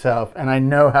about myself, and I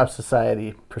know how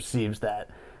society perceives that.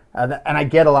 And I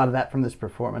get a lot of that from this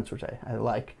performance, which I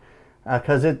like.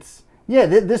 Because it's,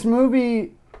 this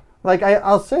movie, like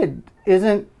I'll say,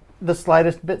 isn't the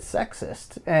slightest bit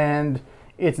sexist. And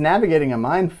it's navigating a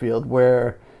minefield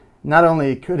where not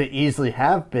only could it easily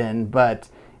have been, but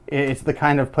it's the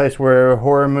kind of place where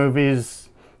horror movies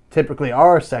typically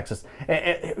are sexist.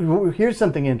 Here's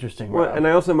something interesting, Rob. Well, and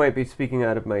I also might be speaking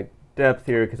out of my depth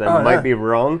here because I might be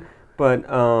wrong, but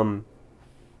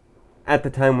at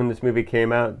the time when this movie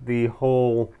came out, the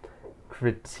whole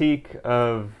critique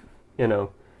of,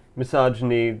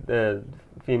 misogyny, the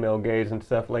female gaze and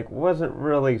stuff, like, wasn't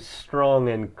really strong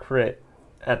and crit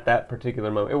at that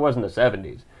particular moment. It wasn't the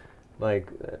 70s. Like,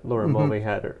 Laura Mulvey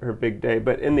had her big day.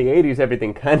 But in the 80s,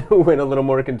 everything kind of went a little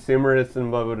more consumerist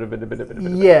and blah, blah, blah, blah, blah, blah.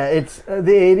 Yeah, it's the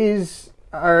 80s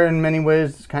are in many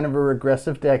ways kind of a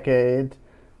regressive decade.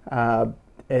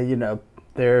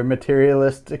 They're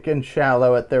materialistic and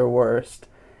shallow at their worst.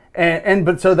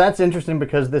 But so that's interesting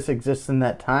because this exists in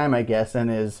that time, I guess, and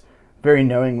is very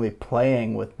knowingly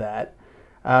playing with that.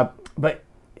 But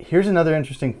here's another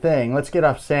interesting thing. Let's get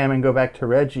off Sam and go back to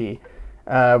Reggie.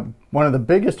 One of the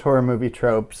biggest horror movie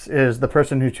tropes is the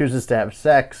person who chooses to have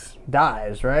sex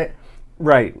dies, right?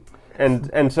 Right.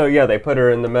 And so, yeah, they put her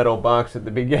in the metal box at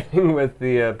the beginning with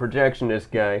the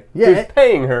projectionist guy who's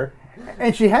paying her.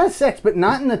 And she has sex, but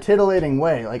not in a titillating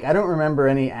way. Like, I don't remember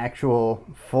any actual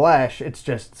flesh. It's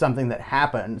just something that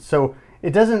happened. So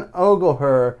it doesn't ogle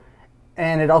her,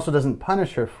 and it also doesn't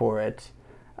punish her for it.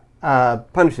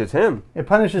 Punishes him. It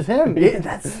punishes him.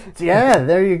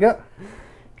 There you go.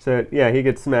 So, yeah, he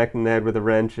gets smacked in the head with a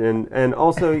wrench. And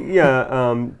also,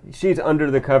 she's under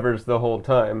the covers the whole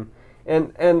time.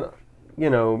 And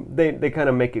they kind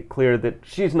of make it clear that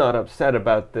she's not upset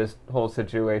about this whole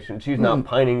situation. She's not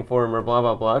pining for him or blah,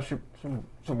 blah, blah. She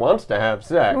wants to have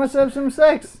sex. She wants to have some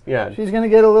sex. Yeah. She's going to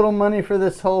get a little money for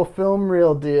this whole film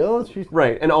reel deal.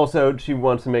 Right. And also, she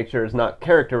wants to make sure it's not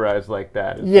characterized like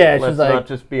that. Let's not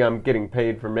just be, I'm getting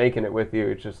paid for making it with you.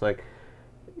 It's just like,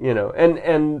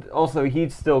 and also he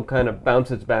still kind of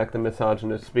bounces back the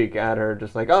misogynist speak at her,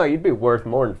 just like, oh, you'd be worth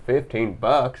more than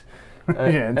 $15.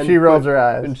 And she rolls her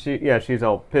eyes. And she's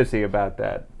all pissy about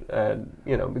that,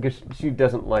 because she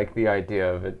doesn't like the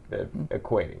idea of it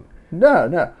equating.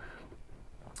 No.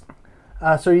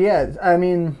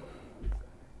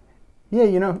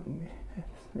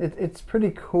 It's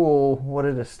pretty cool what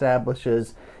it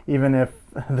establishes, even if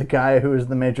the guy who is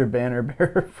the major banner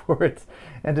bearer for it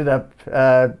ended up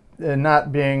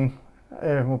not being,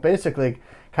 basically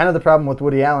kind of the problem with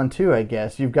Woody Allen too, I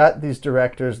guess. You've got these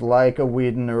directors like a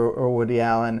Whedon or Woody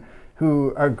Allen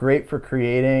who are great for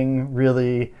creating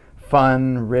really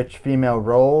fun, rich female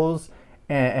roles,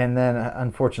 and then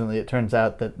unfortunately it turns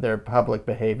out that their public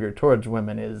behavior towards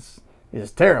women is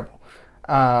terrible.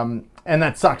 And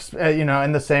that sucks,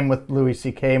 and the same with Louis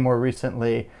C.K. more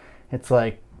recently. It's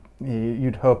like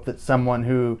you'd hope that someone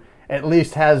who at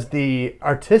least has the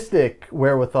artistic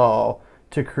wherewithal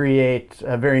to create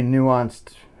very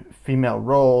nuanced female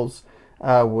roles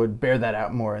would bear that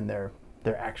out more in their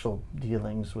actual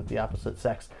dealings with the opposite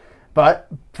sex. But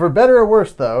for better or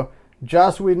worse, though,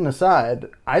 Joss Whedon aside,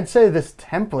 I'd say this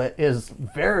template is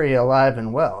very alive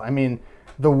and well. I mean,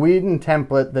 the Whedon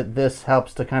template that this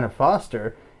helps to kind of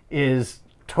foster is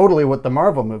totally what the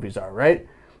Marvel movies are, right?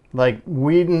 Like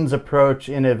Whedon's approach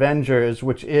in Avengers,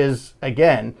 which is,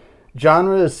 again,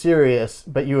 genre is serious,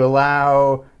 but you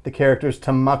allow the characters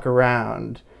to muck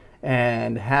around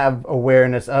and have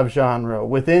awareness of genre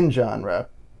within genre,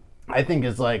 I think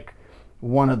is like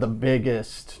one of the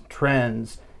biggest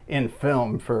trends in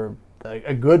film for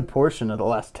a good portion of the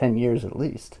last 10 years at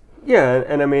least. Yeah,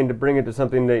 and I mean, to bring it to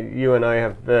something that you and I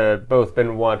have both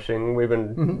been watching, we've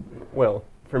been, well,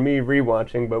 for me,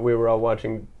 rewatching, but we were all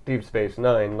watching Deep Space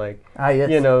Nine. Like,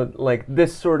 Yes. you know, like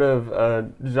this sort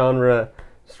of genre,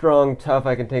 strong, tough,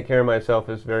 I can take care of myself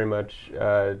is very much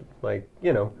like,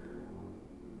 you know,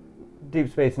 Deep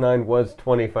Space Nine was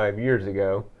 25 years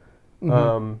ago.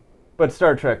 But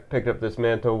Star Trek picked up this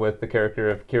mantle with the character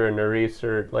of Kira Nerys,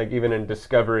 or like even in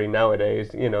Discovery nowadays,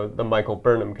 you know, the Michael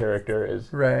Burnham character is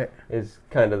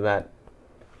kind of that.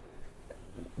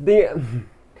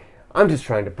 I'm just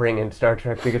trying to bring in Star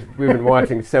Trek because we've been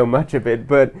watching so much of it,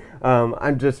 but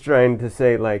I'm just trying to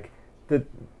say like that,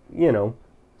 you know,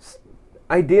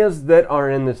 ideas that are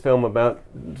in this film about,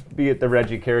 be it the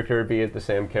Reggie character, be it the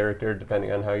Sam character,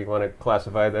 depending on how you want to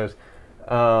classify those.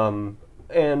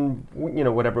 And, you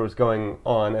know, whatever was going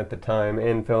on at the time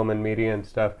in film and media and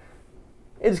stuff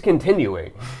is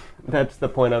continuing. That's the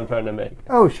point I'm trying to make.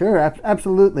 Oh, sure.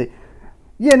 Absolutely.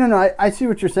 Yeah, no, I see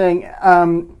what you're saying.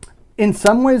 In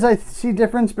some ways I see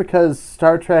difference because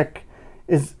Star Trek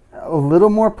is a little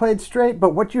more played straight,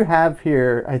 but what you have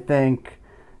here, I think,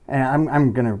 and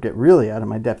I'm going to get really out of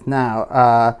my depth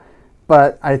now,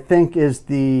 but I think is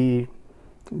the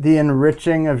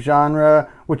enriching of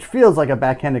genre, which feels like a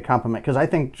backhanded compliment because I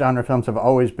think genre films have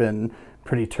always been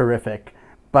pretty terrific.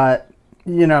 But,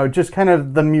 you know, just kind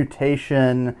of the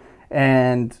mutation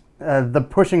and the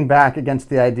pushing back against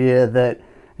the idea that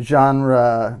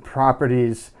genre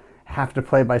properties have to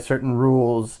play by certain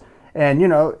rules. And, you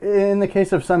know, in the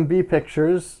case of some B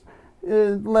pictures,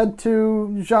 it led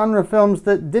to genre films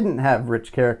that didn't have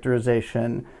rich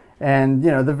characterization. And,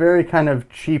 you know, the very kind of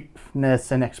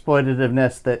cheapness and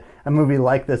exploitativeness that a movie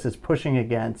like this is pushing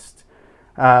against.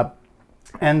 And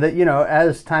that, you know,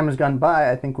 as time has gone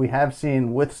by, I think we have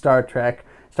seen with Star Trek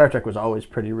was always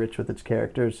pretty rich with its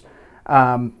characters.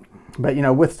 But, you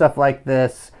know, with stuff like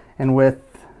this and with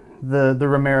the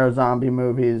Romero zombie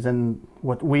movies and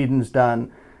what Whedon's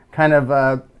done, kind of,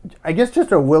 I guess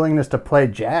just a willingness to play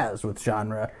jazz with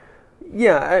genre.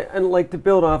 Yeah, and like to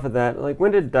build off of that, like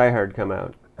when did Die Hard come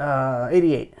out?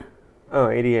 88. Oh,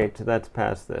 88, so that's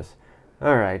past this.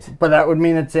 All right. But that would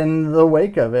mean it's in the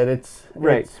wake of it. It's I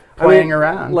mean, playing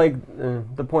around. Like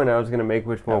the point I was going to make,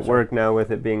 which won't work now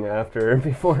with it being after or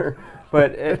before,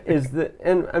 but it is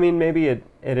and I mean, maybe it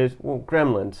is, well,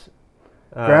 Gremlins.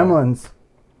 Gremlins.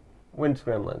 When's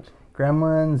Gremlins?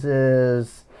 Gremlins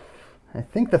is, I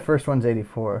think the first one's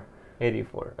 84.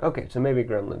 84. Okay, so maybe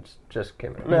Gremlins just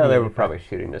came out. No, they were probably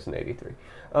shooting this in 83.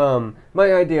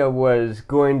 My idea was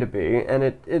going to be, and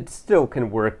it still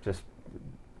can work just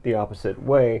the opposite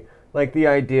way, like the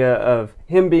idea of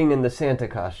him being in the Santa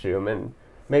costume, and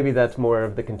maybe that's more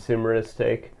of the consumerist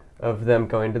take of them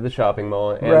going to the shopping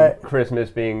mall, and Christmas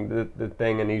being the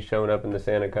thing, and he's showing up in the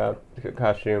Santa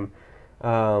costume.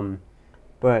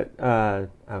 But I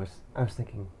was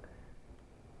thinking,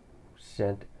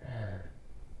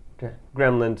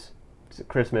 Gremlins,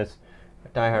 Christmas,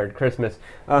 Die Hard, Christmas,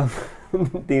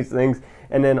 these things,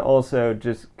 and then also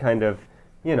just kind of,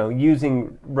 you know,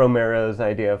 using Romero's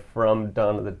idea from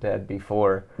Dawn of the Dead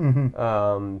before,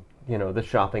 you know, the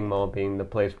shopping mall being the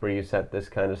place where you set this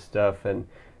kind of stuff, and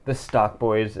the stock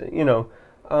boys, you know,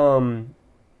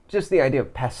 just the idea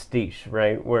of pastiche,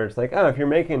 right? Where it's like, oh, if you're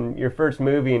making your first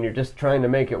movie and you're just trying to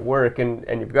make it work and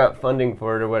you've got funding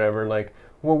for it or whatever, like,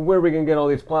 well, where are we going to get all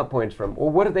these plot points from? Well,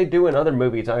 what do they do in other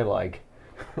movies I like?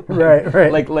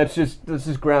 Right. Like, let's just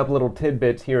grab little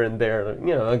tidbits here and there.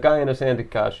 You know, a guy in a Santa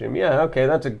costume. Yeah, okay,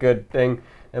 that's a good thing.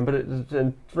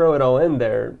 And throw it all in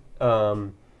there,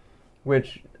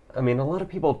 which, I mean, a lot of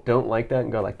people don't like that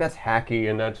and go like, that's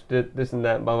hacky and that's this and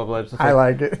that, blah, blah, blah. It's just I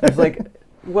like it. It's like,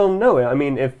 well, no, I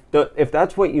mean, if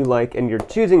that's what you like and you're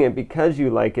choosing it because you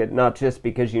like it, not just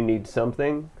because you need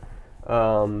something,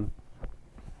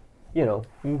 you know,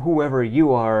 whoever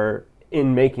you are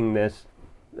in making this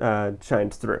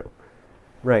shines through,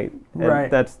 right?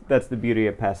 And that's the beauty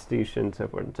of pastiche and so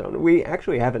forth and so on. We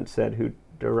actually haven't said who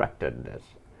directed this.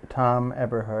 Tom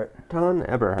Eberhardt. Tom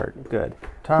Eberhardt, good.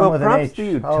 Tom well, with props an H. to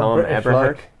you, Oh, Tom British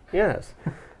Eberhardt. like. Yes.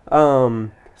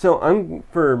 So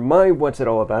for my what's it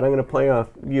all about, I'm going to play off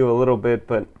you a little bit,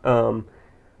 but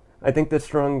I think the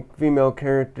strong female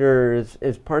character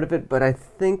is part of it, but I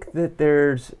think that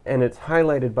there's, and it's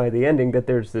highlighted by the ending, that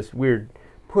there's this weird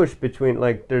push between,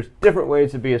 like, there's different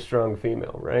ways to be a strong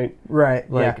female, right? Right.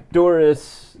 Like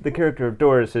Doris, the character of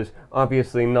Doris is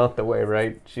obviously not the way,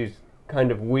 right? She's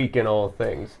kind of weak in all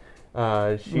things.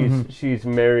 She's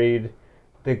married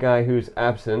the guy who's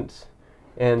absent,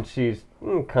 and she's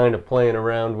kind of playing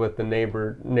around with the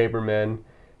neighbor men,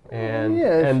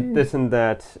 and this and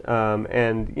that,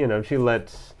 and you know, she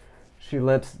lets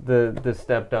the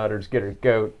stepdaughters get her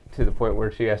goat to the point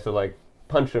where she has to like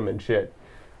punch them and shit.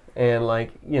 And,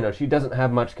 like, you know, she doesn't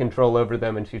have much control over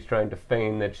them, and she's trying to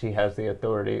feign that she has the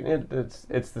authority. It's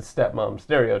the stepmom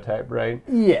stereotype, right?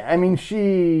 Yeah, I mean,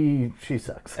 she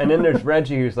sucks. And then there's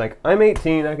Reggie, who's like, I'm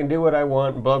 18, I can do what I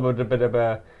want, blah, blah, blah, blah,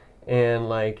 blah. And,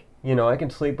 like, you know, I can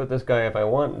sleep with this guy if I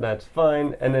want, that's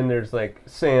fine. And then there's, like,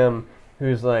 Sam,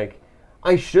 who's like,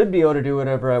 I should be able to do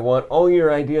whatever I want. All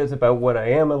your ideas about what I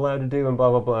am allowed to do and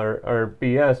blah, blah, blah are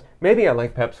BS. Maybe I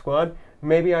like Pep Squad.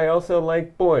 Maybe I also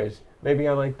like boys. Maybe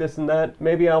I like this and that.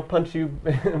 Maybe I'll punch you.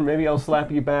 Maybe I'll slap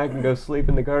you back and go sleep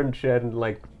in the garden shed and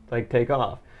like take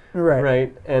off. Right.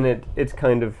 Right. And it's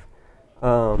kind of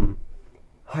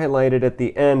highlighted at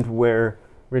the end where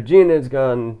Regina's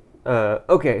gone.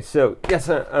 Okay, so yes,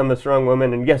 I'm a strong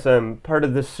woman, and yes, I'm part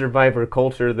of this survivor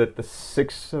culture that the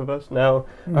 6 of us now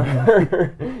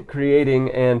are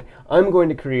creating, and I'm going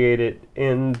to create it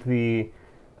in the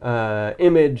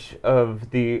image of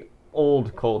the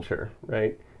old culture,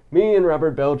 right? Me and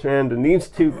Robert Beltran and these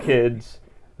 2 kids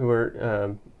who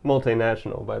are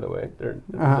multinational, by the way. There's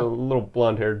a little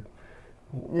blonde-haired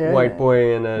white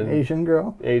boy and an Asian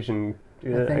girl. Asian,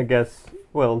 I guess.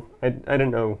 Well, I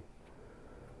didn't know.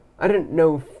 I didn't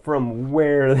know from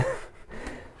where.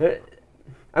 I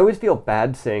always feel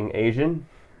bad saying Asian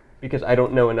because I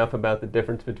don't know enough about the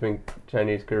difference between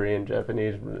Chinese, Korean,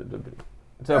 Japanese.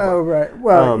 So right.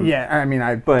 Well, yeah. I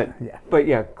mean, But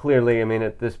yeah, clearly, I mean,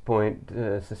 at this point,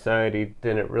 society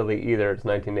didn't really either. It's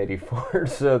 1984,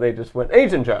 so they just went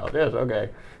Asian child. Yes, okay.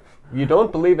 You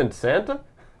don't believe in Santa?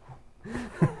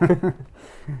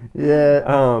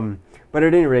 Yeah. But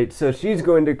at any rate, so she's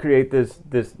going to create this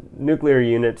nuclear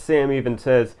unit. Sam even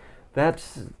says that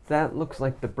looks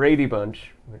like the Brady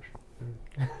Bunch,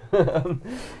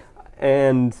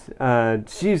 and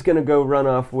she's going to go run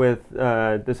off with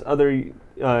this other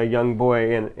young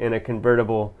boy in a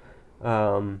convertible,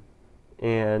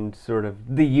 and sort of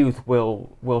the youth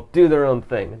will do their own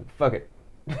thing. Fuck it.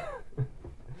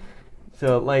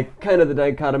 So, like, kind of the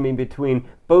dichotomy between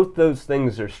both those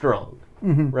things are strong,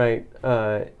 right?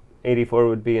 84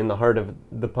 would be in the heart of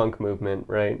the punk movement,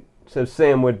 right? So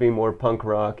Sam would be more punk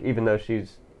rock, even though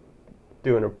she's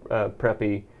doing a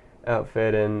preppy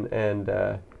outfit and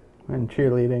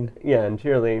cheerleading. Yeah, and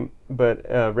cheerleading. But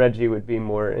Reggie would be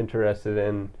more interested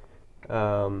in.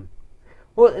 Well,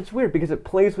 it's weird because it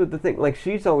plays with the thing. Like,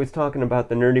 she's always talking about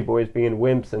the nerdy boys being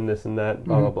wimps and this and that,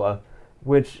 blah, blah, blah,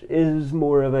 which is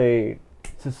more of a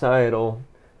societal,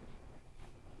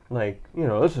 like, you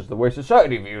know, this is the way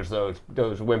society views those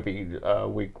wimpy,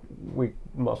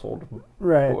 weak-muscled,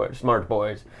 right, smart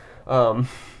boys. So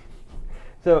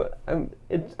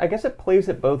I guess it plays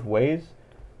it both ways,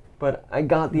 but I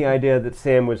got the idea that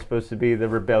Sam was supposed to be the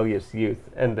rebellious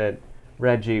youth, and that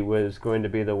Reggie was going to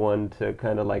be the one to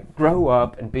kind of like grow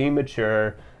up and be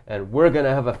mature, and we're going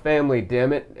to have a family,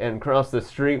 damn it, and cross the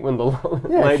street when the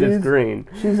light is green.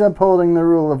 She's upholding the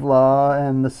rule of law,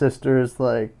 and the sister is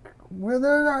like, well,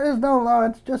 there is no law,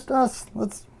 it's just us.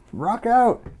 Let's rock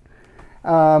out.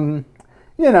 You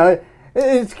know,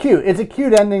 it's cute. It's a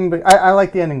cute ending, but I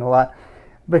like the ending a lot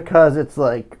because it's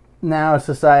like now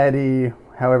society,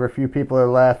 however few people are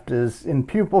left, is in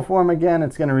pupil form again.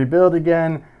 It's going to rebuild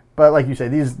again. But like you say,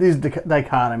 these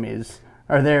dichotomies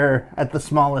are there at the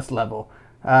smallest level.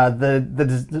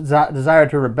 The desire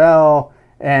to rebel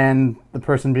and the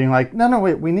person being like, no,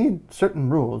 wait, we need certain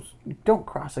rules. Don't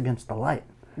cross against the light.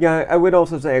 Yeah, I would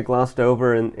also say I glossed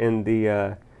over in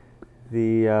the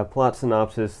plot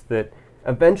synopsis that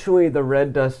eventually the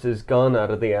red dust is gone out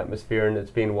of the atmosphere and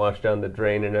it's being washed down the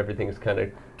drain and everything's kind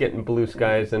of getting blue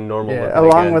skies and normal. Yeah,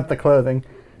 along with the clothing.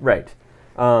 Right.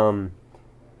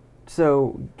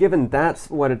 So given that's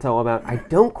what it's all about, I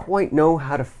don't quite know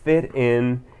how to fit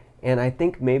in, and I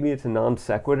think maybe it's a non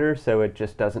sequitur, so it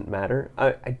just doesn't matter.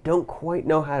 I don't quite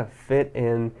know how to fit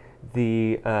in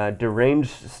the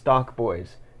deranged stock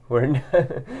boys who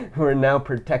are now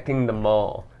protecting the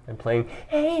mall and playing,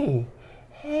 hey,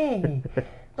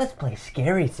 let's play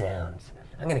scary sounds.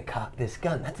 I'm going to cock this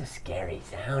gun. That's a scary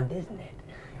sound, isn't it?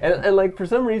 And like, for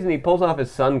some reason, he pulls off his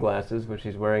sunglasses, which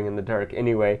he's wearing in the dark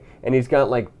anyway, and he's got,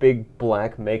 like, big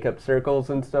black makeup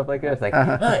circles and stuff like that. It's like,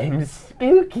 I'm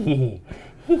spooky.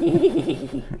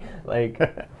 Like,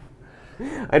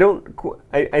 I don't.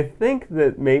 I think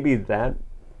that maybe that.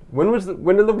 When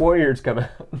did the Warriors come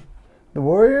out? The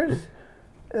Warriors,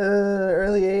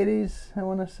 early '80s, I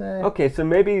want to say. Okay, so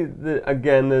maybe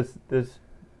this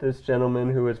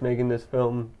gentleman who was making this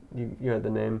film, you had the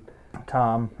name.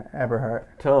 Tom Eberhart.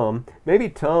 Tom. Maybe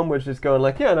Tom was just going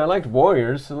like, yeah, and I liked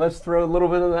Warriors, so let's throw a little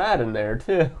bit of that in there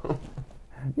too.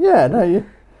 Yeah, no,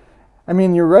 I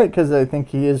mean, you're right, because I think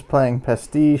he is playing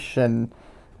pastiche, and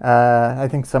I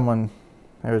think someone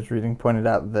I was reading pointed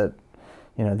out that,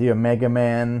 the Omega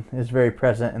Man is very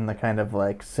present in the kind of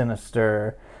like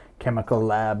sinister chemical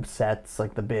lab sets,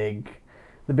 like the big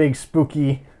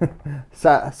spooky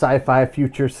sci-fi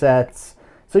future sets.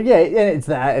 So yeah,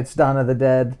 it's Dawn of the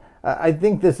Dead. I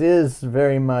think this is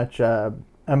very much a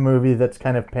movie that's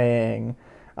kind of paying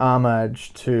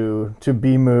homage to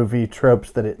B-movie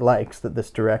tropes that it likes, that this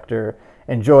director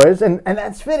enjoys, and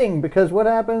that's fitting, because what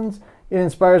happens? It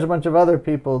inspires a bunch of other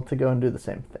people to go and do the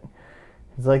same thing.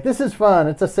 It's like, this is fun,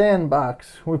 it's a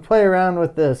sandbox, we play around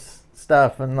with this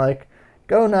stuff, and like,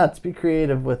 go nuts, be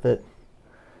creative with it.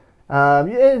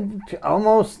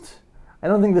 Almost, I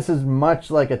don't think this is much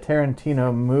like a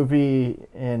Tarantino movie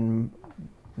in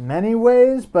many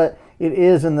ways, but it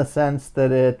is in the sense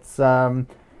that it's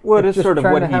well, it's sort of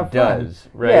what he does,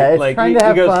 right? Yeah, it's like trying to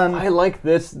have goes, fun. I like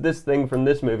this thing from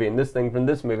this movie and this thing from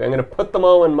this movie. I'm going to put them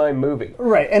all in my movie.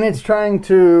 Right, and it's trying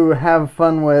to have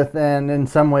fun with, and in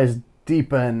some ways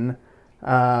deepen,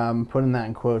 putting that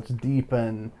in quotes,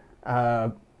 deepen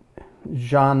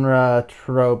genre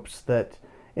tropes that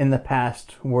in the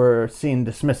past were seen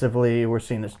dismissively, were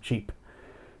seen as cheap.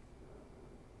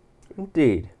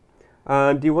 Indeed.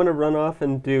 Do you want to run off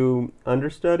and do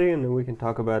understudy, and then we can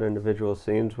talk about individual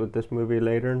scenes with this movie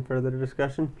later in further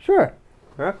discussion? Sure.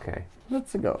 Okay.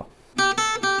 Let's go.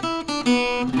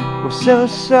 We're so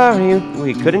sorry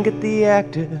we couldn't get the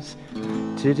actors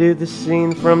to do the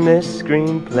scene from this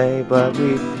screenplay, but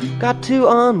we've got two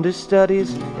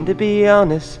understudies, and to be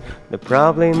honest, they're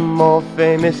probably more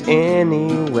famous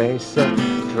anyway. So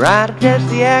try to guess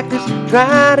the actors,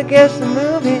 try to guess the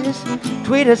movies.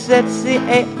 Tweet us at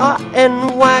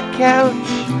CARNY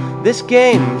Couch. This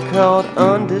game called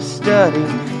Understudy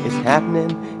is happening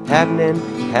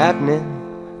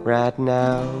right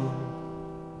now.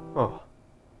 Oh,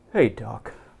 hey,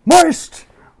 Doc. Moist!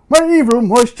 My evil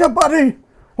moisture buddy!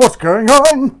 What's going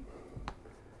on?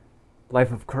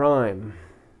 Life of crime.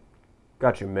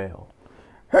 Got your mail.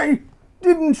 Hey,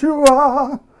 didn't you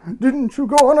go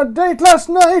on a date last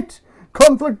night?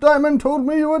 Conflict Diamond told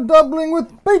me you were doubling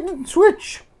with Bait and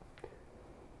Switch.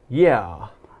 Yeah.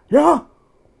 Yeah?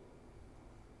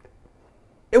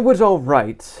 It was all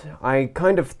right. I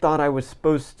kind of thought I was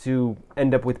supposed to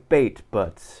end up with Bait,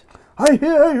 but... I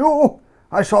hear you.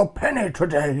 I saw Penny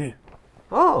today.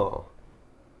 Oh.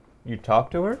 You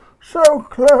talked to her? So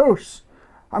close.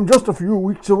 I'm just a few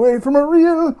weeks away from a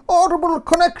real audible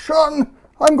connection.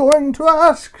 I'm going to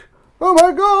ask. Oh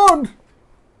my God!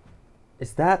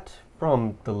 Is that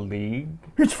from the League?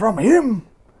 It's from him.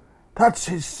 That's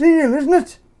his seal, isn't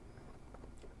it?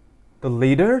 The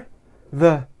leader?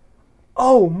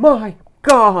 Oh my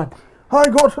God! I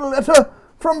got a letter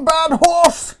from Bad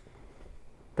Horse.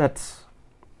 That's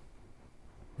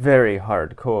very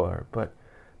hardcore, but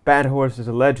Bad Horse is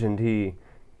a legend. He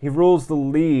rules the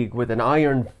League with an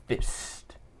iron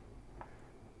fist.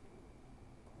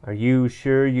 Are you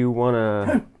sure you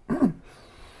wanna...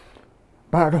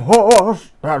 Bad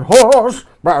horse, bad horse,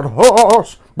 bad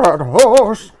horse, bad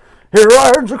horse. He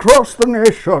rides across the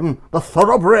nation, the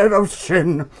thoroughbred of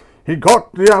sin. He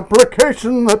got the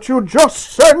application that you just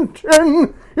sent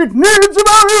in. It needs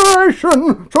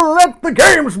evaluation, so let the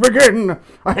games begin.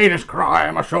 A heinous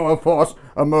crime, a show of force,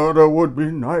 a murder would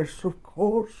be nice, of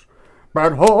course.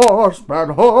 Bad horse, bad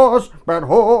horse, bad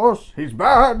horse, he's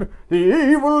bad. The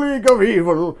evil league of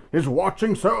evil is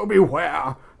watching, so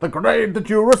beware. The grade that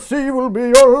you receive will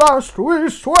be your last, we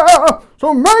swear.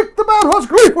 So make the bad horse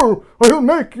gleeful, or he'll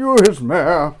make you his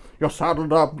mare. You're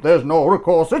saddled up, there's no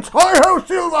recourse. It's hi-ho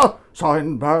silver,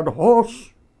 signed Bad Horse.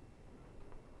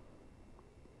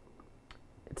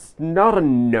 It's not a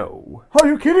no. Are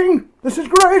you kidding? This is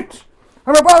great.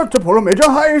 I'm about to pull a major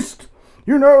heist.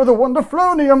 You know, the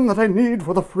wonderflonium that I need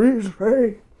for the freeze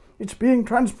ray. It's being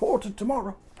transported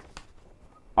tomorrow.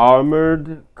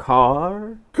 Armored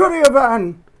car? Courier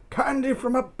van. Candy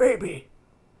from a baby.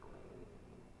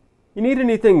 You need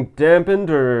anything dampened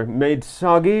or made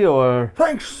soggy or...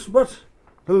 Thanks, but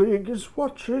the League is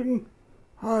watching.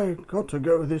 I got to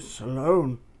go this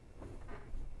alone.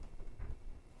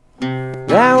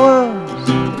 That was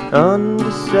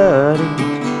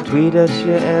Understudy. Tweet us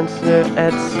your answer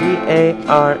at CARNY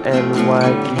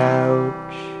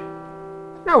Couch.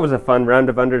 That was a fun round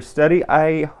of understudy.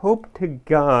 I hope to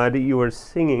God your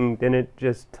singing didn't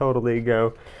just totally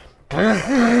go. Well,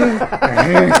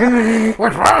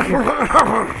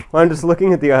 I'm just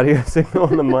looking at the audio signal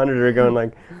on the monitor going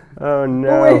like, oh no.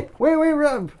 Oh, wait,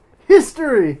 Rob.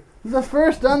 History. The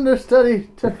first understudy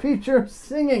to feature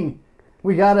singing.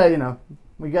 We gotta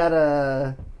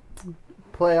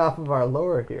play off of our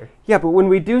lore here. Yeah, but when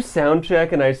we do sound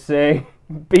check and I say,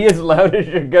 be as loud as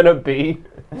you're gonna be,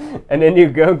 and then you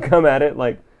come at it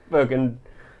like fucking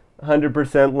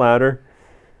 100% louder.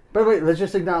 But wait, let's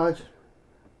just acknowledge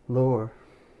lore.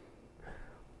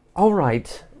 All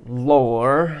right,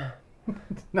 lore.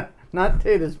 Not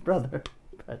Data's brother.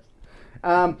 But,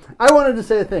 I wanted to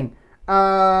say a thing.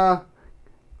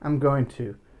 I'm going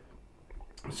to.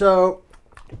 So.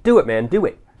 Do it, man. Do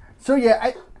it. So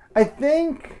yeah, I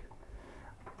think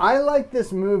I like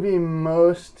this movie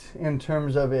most in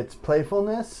terms of its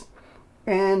playfulness,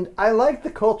 and I like the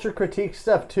culture critique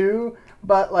stuff too.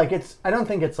 But like, I don't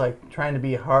think it's like trying to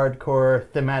be hardcore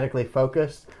thematically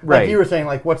focused. Right. Like you were saying,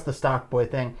 like, what's the stock boy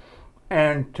thing?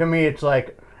 And to me, it's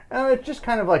like, it's just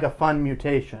kind of like a fun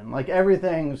mutation. Like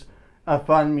everything's a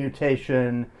fun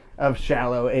mutation of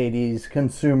shallow 80s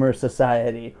consumer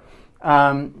society.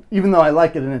 Even though I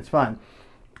like it and it's fun.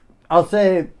 I'll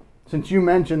say, since you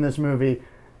mentioned this movie,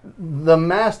 the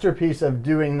masterpiece of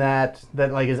doing that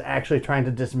like is actually trying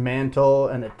to dismantle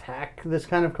and attack this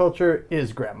kind of culture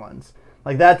is Gremlins.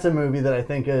 Like that's a movie that I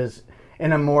think is,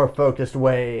 in a more focused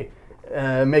way,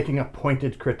 making a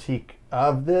pointed critique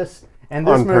of this. And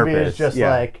this movie is just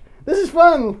like, this is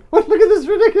fun. Look at this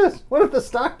ridiculous. What if the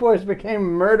stock boys became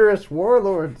murderous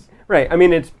warlords? Right. I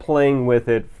mean, it's playing with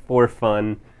it for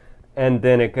fun, and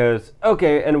then it goes,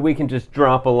 okay, and we can just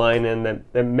drop a line in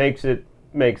that makes it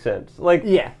make sense. Like,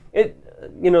 yeah,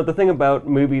 the thing about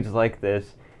movies like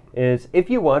this is if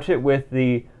you watch it with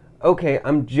the, okay,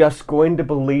 I'm just going to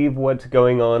believe what's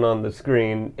going on the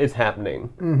screen is happening,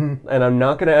 and I'm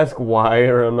not going to ask why,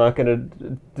 or I'm not going to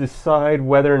decide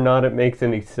whether or not it makes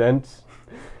any sense,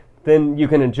 then you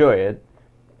can enjoy it.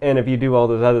 And if you do all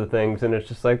those other things, and it's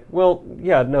just like, well,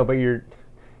 yeah, no, but you're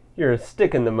a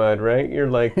stick in the mud, right? You're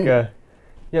like,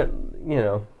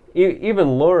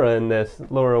 even Laura in this,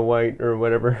 Laura White or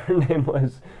whatever her name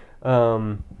was,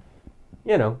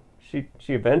 she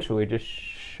eventually just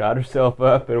shot herself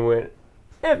up and went,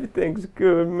 everything's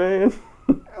good, man.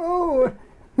 Oh.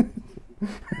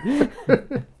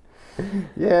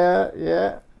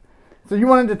 Yeah. So you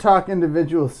wanted to talk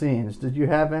individual scenes. Did you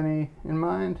have any in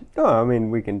mind? Oh, I mean,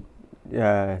 we can,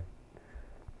 did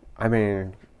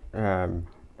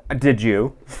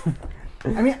you?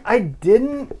 I mean, I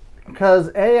didn't, because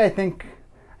I think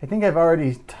I've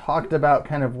already talked about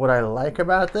kind of what I like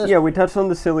about this. Yeah, we touched on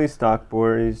the silly stock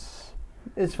boys.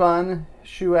 It's fun.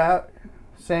 Shoe out.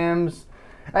 Sam's.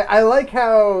 I like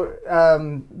how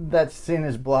that scene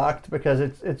is blocked, because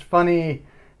it's funny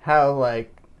how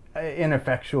like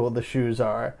ineffectual the shoes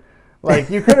are. Like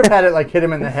you could have had it like hit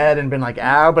him in the head and been like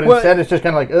ow, but instead it's just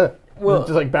kind of like ugh. Well, it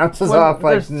just like bounces off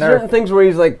like there's Nerf. Certain things where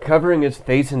he's like covering his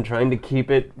face and trying to keep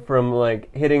it from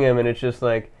like hitting him, and it's just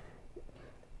like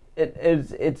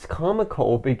it's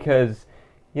comical because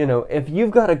if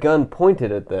you've got a gun pointed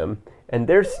at them and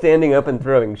they're standing up and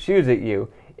throwing shoes at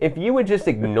you, if you would just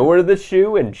ignore the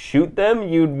shoe and shoot them,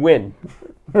 you'd win.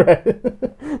 Right.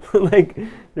 Like,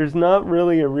 there's not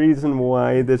really a reason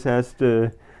why this has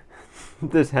to.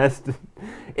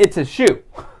 It's a shoe.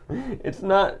 It's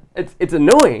not. It's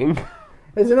annoying.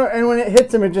 And when it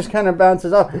hits him, it just kind of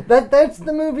bounces off. That's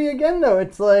the movie again, though.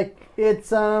 It's like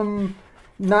it's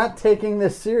not taking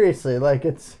this seriously. Like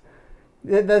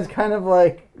that's kind of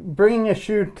like bringing a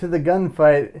shoe to the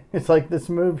gunfight. It's like this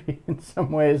movie in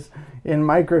some ways in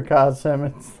microcosm.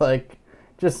 It's like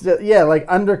just like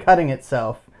undercutting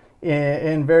itself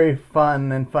in very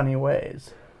fun and funny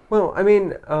ways. Well, I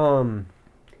mean,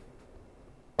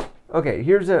 okay,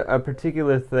 here's a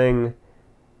particular thing.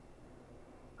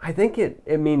 I think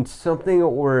it means something,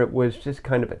 or it was just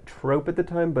kind of a trope at the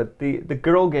time, but the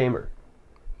girl gamer,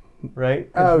 right?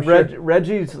 Oh, sure.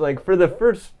 Reggie's, like, for the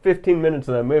first 15 minutes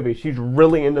of that movie, she's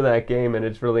really into that game, and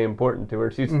it's really important to her.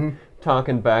 She's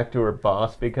talking back to her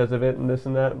boss because of it, and this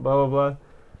and that, and blah, blah, blah.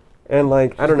 And,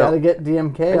 like, I don't know. Got to get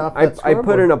DMK off that I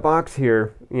put in a box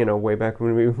here, way back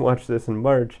when we watched this in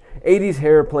March, 80s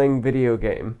hair playing video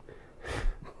game.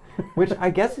 Which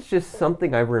I guess is just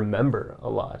something I remember a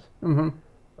lot.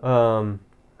 I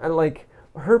like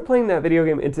her playing that video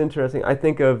game. It's interesting. I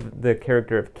think of the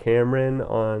character of Cameron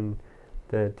on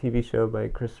the TV show by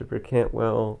Christopher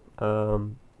Cantwell,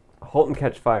 *Halt and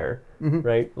Catch Fire*.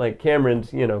 Right? Like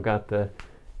Cameron's, got the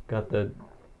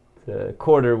the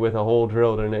quarter with a hole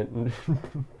drilled in it and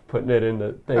putting it in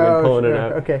the thing and pulling it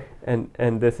out. Okay.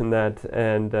 And this and that.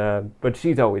 And but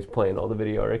she's always playing all the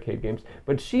video arcade games.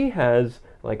 But she has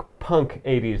like punk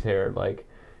 80s hair, like,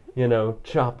 you know,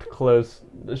 chopped close,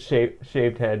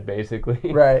 shaved head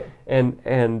basically. Right.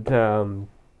 And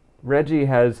Reggie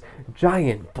has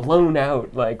giant, blown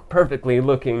out, like perfectly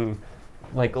looking,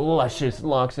 like luscious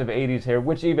locks of 80s hair,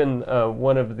 which even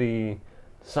one of the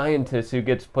scientists who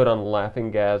gets put on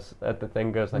laughing gas at the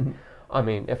thing goes like, I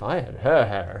mean, if I had her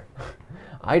hair,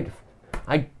 I'd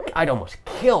almost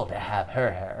kill to have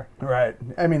her hair. Right.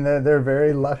 I mean, they're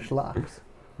very lush locks.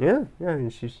 Yeah. I mean,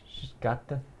 she's got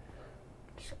the.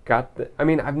 I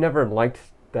mean, I've never liked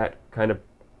that kind of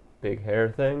big hair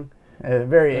thing.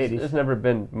 Very 80s. It's never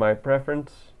been my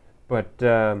preference, but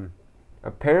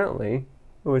apparently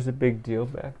it was a big deal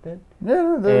back then.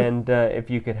 Yeah. And if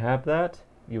you could have that,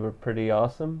 you were pretty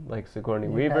awesome, like Sigourney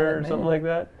Weaver or something like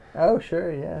that. Oh,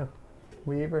 sure, yeah.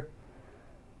 Weaver.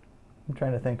 I'm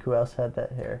trying to think who else had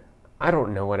that hair. I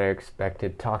don't know what I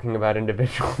expected talking about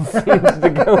individual scenes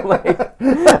to go like.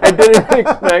 I didn't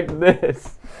expect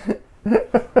this.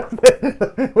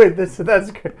 Wait,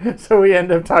 that's good. So we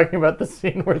end up talking about the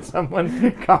scene where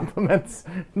someone compliments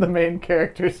the main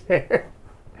character's hair.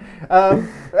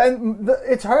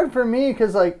 It's hard for me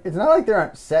because, like, it's not like there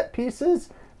aren't set pieces,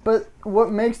 but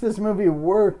what makes this movie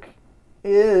work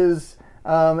is,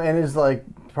 and is like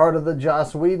part of the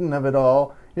Joss Whedon of it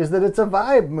all, is that it's a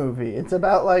vibe movie. It's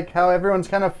about like how everyone's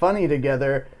kind of funny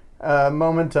together,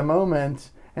 moment to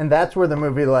moment, and that's where the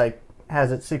movie like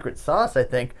has its secret sauce, I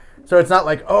think. So it's not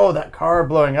like, oh, that car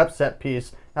blowing up set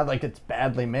piece, not like it's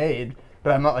badly made,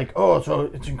 but I'm not like, oh, so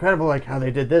it's incredible like how they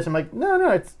did this. I'm like,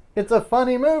 no, it's a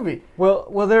funny movie. Well,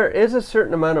 there is a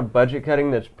certain amount of budget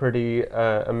cutting that's pretty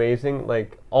amazing.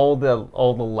 Like all the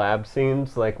lab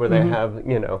scenes, like where they have,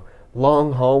 you know,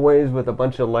 long hallways with a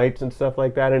bunch of lights and stuff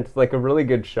like that, and it's like a really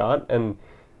good shot. And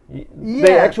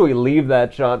they actually leave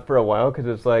that shot for a while because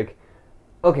it's like,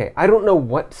 okay, I don't know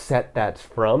what set that's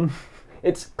from.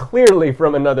 It's clearly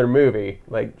from another movie.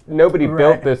 Like, nobody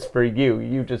built this for you.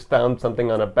 You just found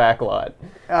something on a back lot.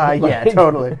 Yeah,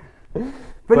 totally.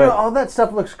 But no, all that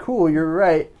stuff looks cool. You're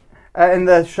right. And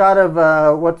the shot of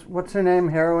what's her name,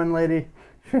 heroin lady,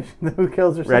 who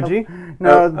kills herself? Reggie?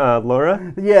 No,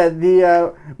 Laura. Yeah,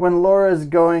 the when Laura's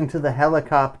going to the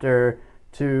helicopter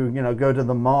to go to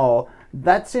the mall.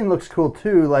 That scene looks cool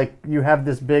too. Like you have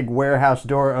this big warehouse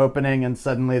door opening, and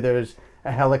suddenly there's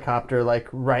a helicopter like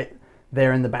right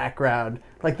there in the background.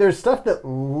 Like there's stuff that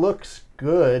looks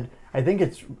good. I think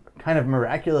it's kind of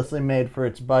miraculously made for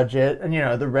its budget, and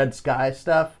the red sky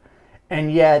stuff.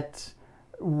 And yet,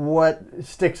 what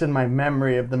sticks in my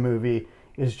memory of the movie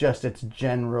is just its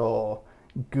general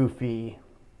goofy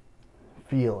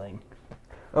feeling.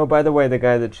 Oh, by the way, the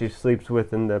guy that she sleeps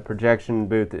with in the projection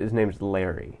booth, his name's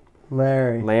Larry.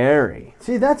 Larry.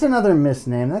 See, that's another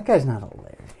misname. That guy's not a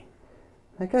Larry.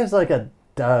 That guy's like a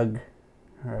Doug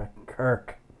or a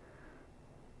Kirk.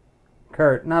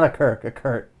 Kurt, not a Kirk, a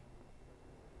Kurt.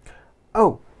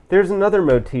 Oh, there's another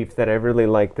motif that I really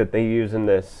like that they use in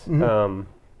this,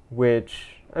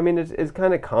 which, I mean, is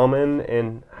kind of common,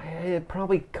 and it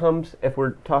probably comes, if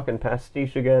we're talking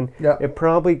pastiche again, it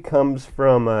probably comes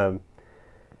from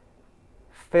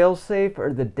Failsafe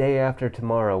or The Day After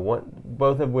Tomorrow,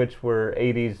 both of which were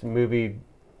 80s movie.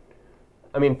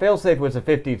 I mean, Failsafe was a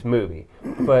 50s movie,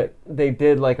 but they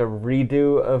did like a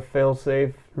redo of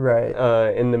Failsafe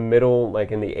in the middle,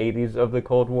 like in the 80s of the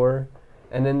Cold War.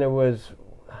 And then there was,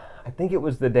 I think it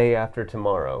was The Day After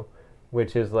Tomorrow,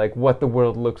 which is like what the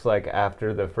world looks like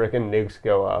after the frickin' nukes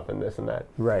go off and this and that.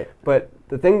 Right. But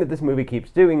the thing that this movie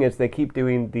keeps doing is they keep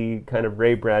doing the kind of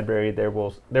Ray Bradbury, There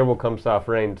Will Come Soft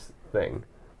Rains thing,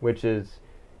 which is,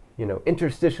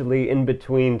 interstitially in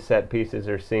between set pieces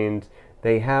or scenes,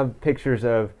 they have pictures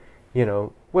of,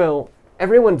 well,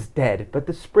 everyone's dead, but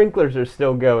the sprinklers are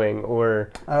still going,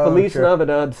 or Feliz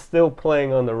Navidad's still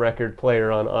playing on the record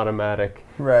player on automatic,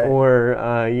 or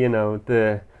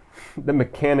the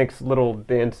mechanic's little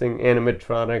dancing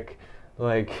animatronic,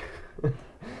 like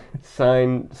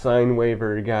sign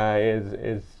waiver guy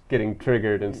is getting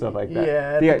triggered and stuff like that.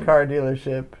 Yeah, at the car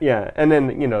dealership. Yeah, and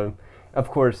then of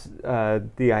course,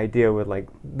 the idea with like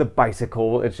the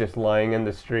bicycle, it's just lying in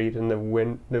the street and the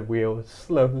wheel is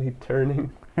slowly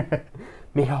turning.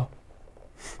 Meow.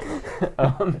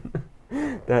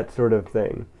 That sort of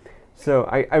thing. So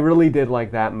I really did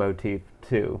like that motif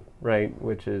too, right?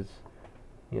 Which is,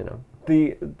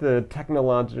 the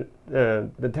technology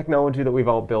that we've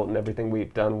all built and everything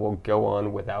we've done will go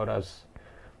on without us,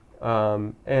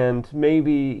 and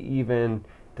maybe even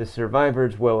the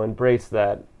survivors will embrace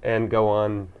that and go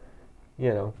on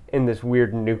in this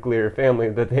weird nuclear family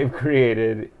that they've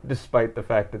created, despite the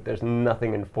fact that there's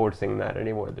nothing enforcing that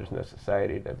anymore. There's no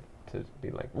society to be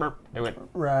like, "Merp, do it."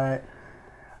 Right.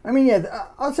 I mean, yeah,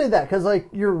 I'll say that because, like,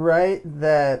 you're right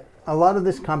that a lot of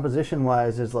this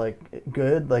composition-wise is, like,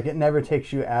 good. Like, it never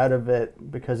takes you out of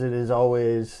it because it is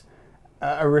always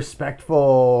a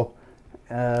respectful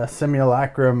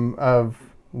simulacrum of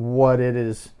what it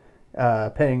is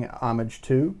paying homage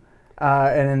to.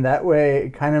 And in that way,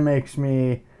 it kind of makes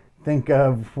me think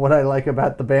of what I like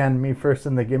about the band Me First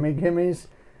and the Gimme Gimmes,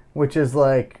 which is,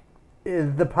 like,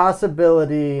 the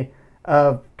possibility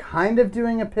of kind of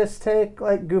doing a piss take,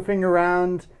 like goofing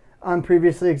around on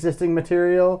previously existing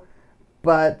material.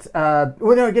 But,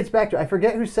 it gets back to, I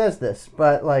forget who says this,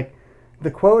 but, like,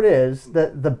 the quote is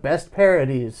that the best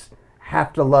parodies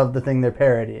have to love the thing they're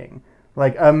parodying.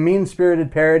 Like, a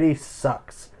mean-spirited parody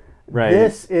sucks. Right.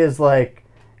 This is, like,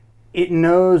 it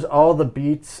knows all the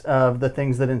beats of the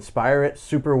things that inspire it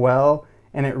super well,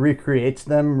 and it recreates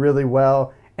them really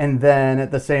well, and then at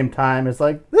the same time is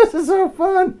like, this is so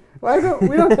fun!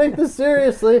 We don't take this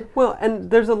seriously? Well, and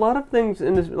there's a lot of things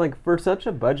in this, like, for such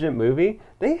a budget movie,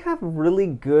 they have really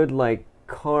good, like,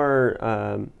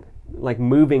 car, like,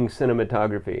 moving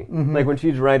cinematography. Mm-hmm. Like, when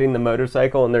she's riding the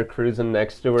motorcycle and they're cruising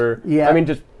next to her. Yeah. I mean,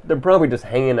 they're probably just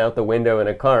hanging out the window in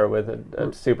a car with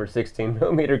a super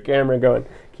 16mm camera going,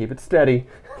 keep it steady.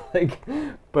 Like,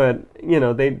 but,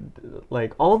 they,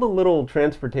 like, all the little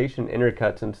transportation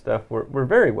intercuts and stuff were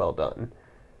very well done.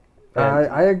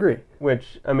 I agree.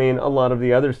 Which, I mean, a lot of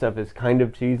the other stuff is kind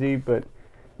of cheesy, but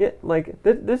yeah, like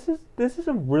this is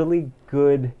a really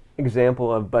good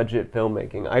example of budget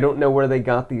filmmaking. I don't know where they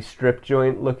got the strip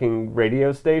joint looking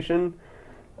radio station.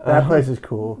 That place is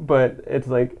cool. But it's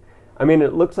like, I mean,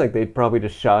 it looks like they probably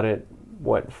just shot it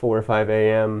 4 or 5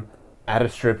 a.m. at a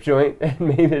strip joint and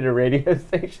made it a radio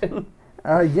station.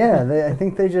 Yeah, I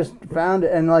think they just found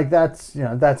it, and like that's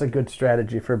a good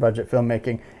strategy for budget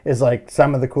filmmaking. Is like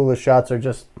some of the coolest shots are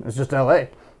just L.A.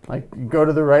 Like you go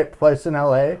to the right place in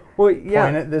L.A. Well, yeah,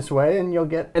 point it this way, and you'll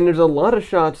get. And there's a lot of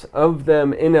shots of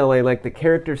them in L.A. Like the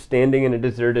character standing in a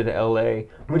deserted L.A.,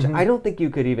 which I don't think you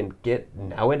could even get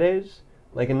nowadays.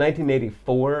 Like in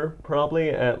 1984, probably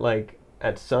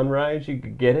at sunrise, you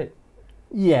could get it.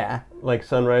 Yeah. Like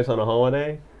sunrise on a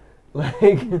holiday.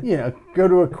 Like, go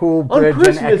to a cool bridge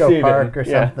in Echo even. Park or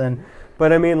something.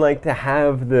 But I mean, like to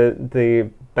have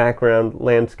the background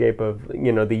landscape of the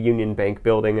Union Bank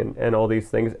building and all these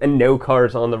things, and no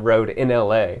cars on the road in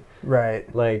L.A.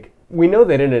 Right. Like we know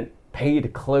they didn't pay to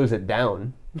close it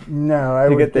down. No, I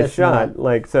to would get this shot. Not.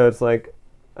 Like so, it's like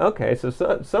okay, so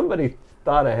somebody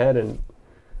thought ahead and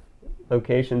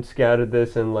location scouted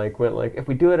this and like went like if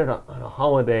we do it on a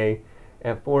holiday.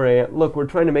 At 4 a.m. Look, we're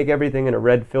trying to make everything in a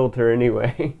red filter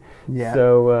anyway. Yeah.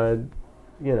 So,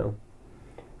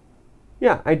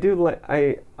 yeah, I do like.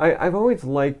 I've always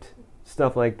liked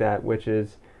stuff like that, which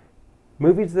is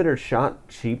movies that are shot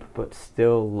cheap but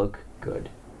still look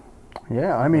good.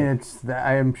 Yeah, I mean,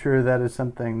 I am sure that is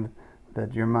something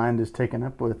that your mind is taken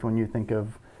up with when you think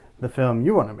of the film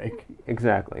you want to make.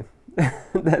 Exactly.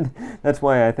 That's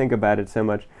why I think about it so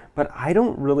much. But I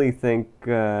don't really think.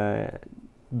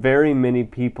 Very many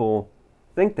people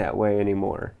think that way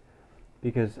anymore.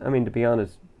 Because, I mean, to be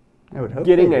honest, I would hope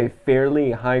getting a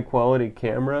fairly high-quality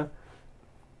camera,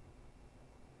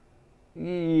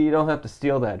 you don't have to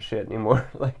steal that shit anymore.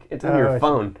 Like, it's on your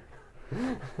phone.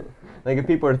 Like, if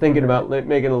people are thinking about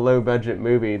making a low-budget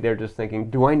movie, they're just thinking,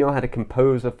 do I know how to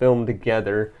compose a film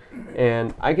together?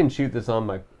 And I can shoot this on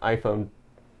my iPhone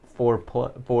 4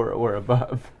 or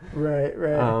above. Right.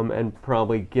 And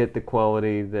probably get the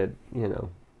quality that,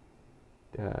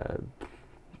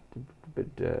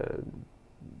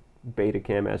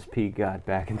 Betacam SP got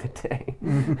back in the day.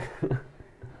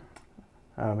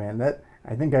 Oh man,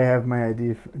 I think I have my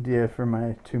idea for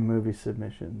my 2 movie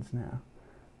submissions now.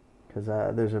 Because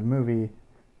there's a movie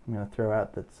I'm going to throw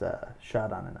out that's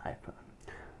shot on an iPhone.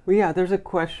 Well, yeah, there's a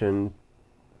question.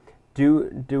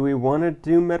 Do we want to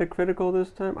do Metacritical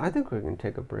this time? I think we can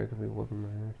take a break if we want.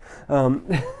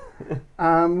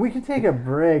 We can take a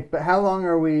break, but how long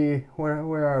are we?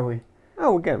 Where are we?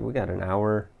 Oh, we got an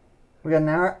hour. We got an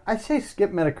hour. I say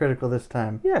skip Metacritical this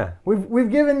time. Yeah, we've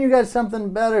given you guys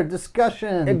something better.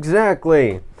 Discussion.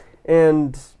 Exactly,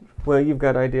 and well, you've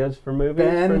got ideas for movies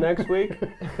for next week.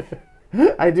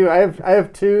 I do. I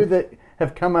have 2 that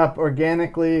have come up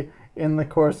organically in the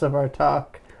course of our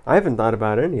talk. I haven't thought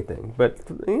about anything, but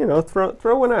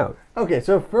throw one out. Okay,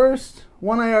 so first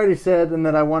one I already said, and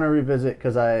that I want to revisit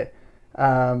because I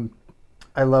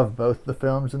love both the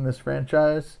films in this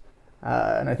franchise,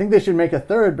 and I think they should make a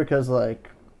third because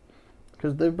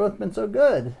because they've both been so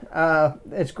good.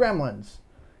 It's Gremlins.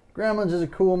 Gremlins is a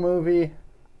cool movie.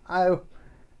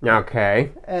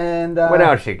 Okay. And what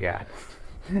else you got?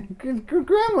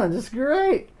 Gremlins, it's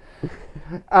great.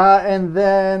 And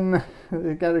then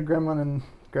they got a gremlin in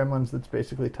Gremlins that's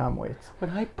basically Tom Waits.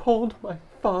 When I pulled my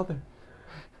father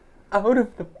out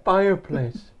of the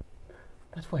fireplace,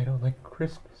 that's why I don't like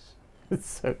Christmas. It's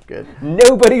so good.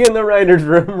 Nobody in the writer's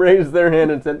room raised their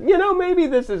hand and said, maybe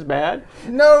this is bad.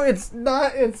 No, it's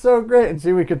not. It's so great. And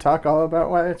see, we could talk all about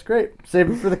why it's great.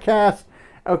 Save it for the cast.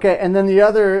 Okay, and then the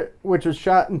other, which was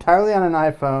shot entirely on an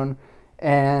iPhone,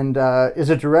 and is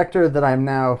a director that I'm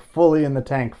now fully in the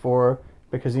tank for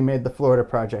because he made The Florida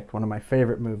Project, one of my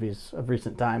favorite movies of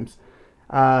recent times.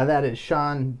 That is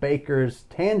Sean Baker's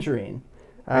Tangerine.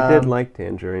 I did like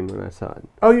Tangerine when I saw it.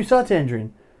 Oh, you saw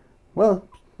Tangerine. Well...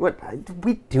 What?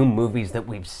 We do movies that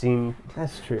we've seen.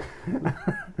 That's true.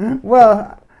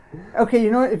 Well, okay, you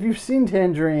know what? If you've seen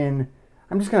Tangerine,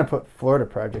 I'm just going to put Florida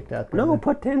Project out there. No,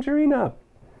 put Tangerine up.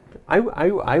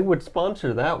 I would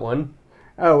sponsor that one.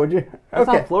 Oh, would you? I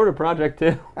Okay. saw Florida Project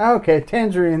too. Okay,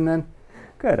 Tangerine then.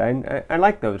 Good. I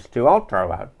like those two. I'll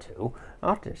throw out two.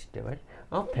 I'll just do it.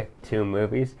 I'll pick two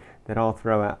movies that I'll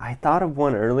throw out. I thought of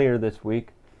one earlier this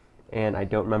week, and I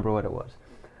don't remember what it was.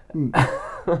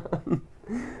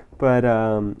 But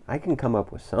I can come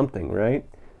up with something, right?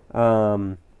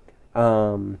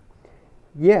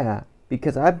 Yeah,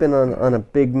 because I've been on a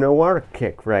big noir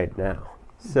kick right now.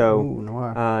 So, Ooh,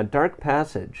 noir. Dark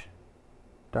Passage.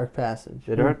 Dark Passage.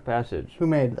 The Dark Passage. Who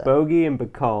made that? Bogey and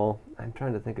Bacall. I'm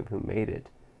trying to think of who made it.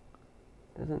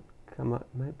 Doesn't come up.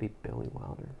 It might be Billy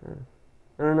Wilder.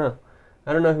 I don't know.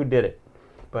 I don't know who did it,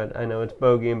 but I know it's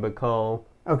Bogey and Bacall.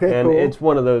 Okay, and cool. it's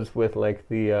one of those with like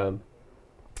the,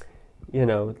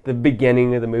 the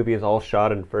beginning of the movie is all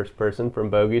shot in first person from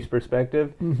Bogey's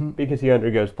perspective because he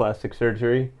undergoes plastic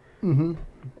surgery,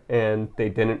 and they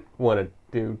didn't want to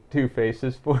do two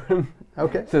faces for him.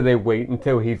 Okay. So they wait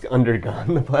until he's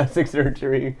undergone the plastic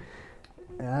surgery.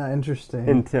 Yeah,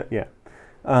 interesting.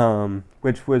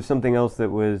 Which was something else that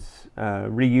was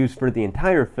reused for the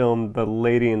entire film, The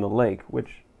Lady in the Lake, which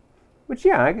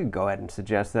yeah, I could go ahead and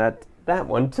suggest that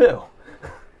one too.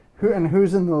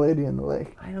 Who's in The Lady in the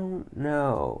Lake? I don't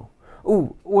know.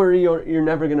 Ooh, or you're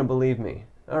never gonna believe me.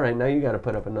 All right, now you got to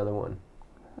put up another one.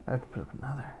 I have to put up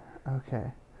another.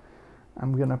 Okay.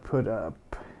 I'm gonna put up.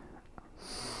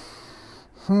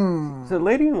 So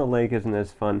Lady in the Lake isn't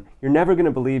as fun. You're Never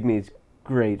Gonna Believe Me is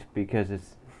great because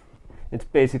it's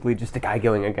basically just a guy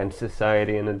going against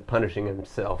society and then punishing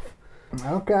himself.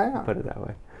 Okay. Put it that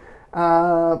way.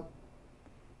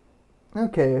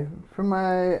 Okay, for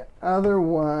my other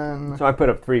one... So I put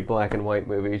up 3 black and white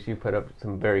movies. You put up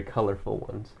some very colorful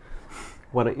ones.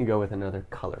 Why don't you go with another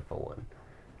colorful one?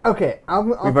 Okay, I'll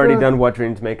We've already done What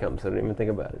Dreams May Come, so don't even think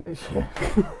about it.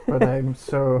 But I'm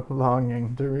so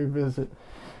longing to revisit.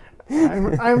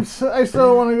 I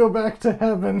still want to go back to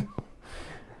heaven.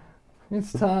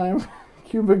 It's time.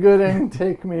 Cuba Gooding,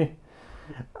 take me.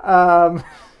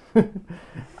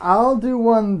 I'll do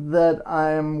one that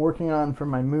I'm working on for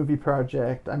my movie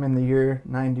project. I'm in the year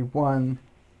 91,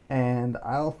 and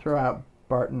I'll throw out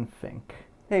Barton Fink.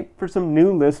 Hey, for some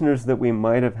new listeners that we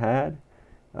might have had,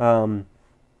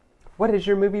 what is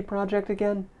your movie project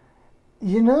again?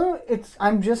 You know,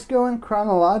 I'm just going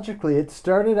chronologically. It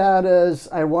started out as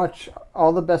I watch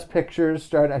all the best pictures.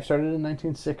 I started in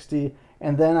 1960,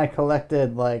 and then I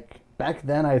collected, back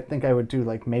then I think I would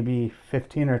do maybe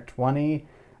 15 or 20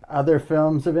 other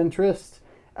films of interest.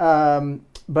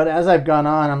 But as I've gone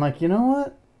on, I'm like, you know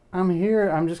what? I'm here.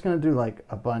 I'm just going to do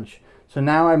a bunch. So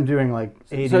now I'm doing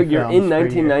 80 So you're films in per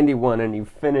 1991 and you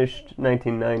finished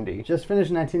 1990. Just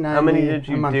finished 1990. How many did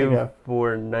a you month do ago.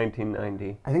 for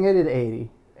 1990? I think I did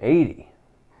 80. 80.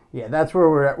 Yeah, that's where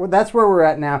we're at. Well, that's where we're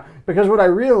at now. Because what I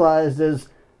realized is,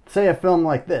 say a film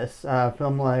like this, a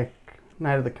film like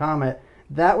Night of the Comet,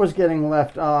 that was getting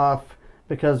left off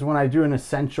because when I do an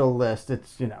essential list,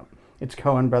 it's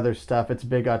Coen Brothers stuff, it's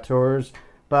big auteurs.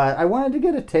 But I wanted to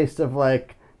get a taste of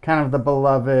kind of the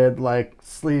beloved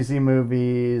sleazy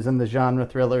movies and the genre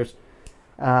thrillers,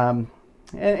 and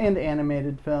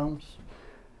animated films.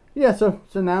 Yeah, so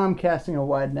now I'm casting a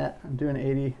wide net. I'm doing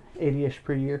 80-ish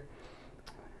per year.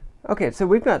 Okay, so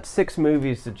we've got 6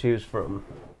 movies to choose from.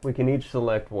 We can each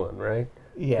select one, right?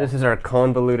 Yeah. This is our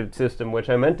convoluted system, which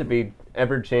I meant to be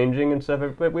ever-changing and stuff,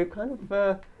 but we've kind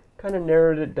of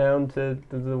narrowed it down to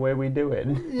the way we do it.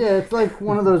 Yeah, it's like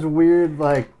one of those weird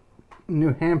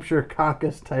New Hampshire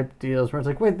caucus type deals where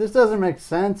it's wait, this doesn't make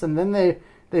sense, and then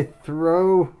they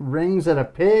throw rings at a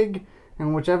pig,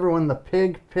 and whichever one the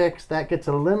pig picks, that gets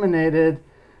eliminated,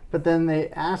 but then they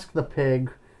ask the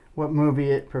pig what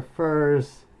movie it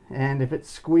prefers, and if it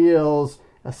squeals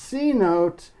a C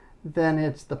note, then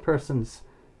it's the person's...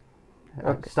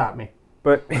 Okay. Stop me.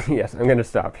 But yes, I'm going to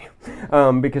stop you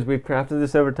because we've crafted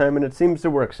this over time and it seems to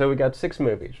work. So we got 6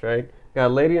 movies, right? We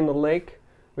got Lady in the Lake,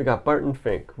 we got Barton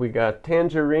Fink, we got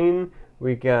Tangerine,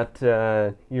 we got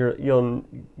You'll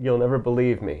Never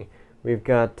Believe Me. We've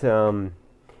got another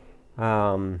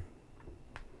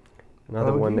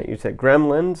one that you said,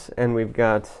 Gremlins, and we've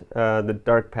got The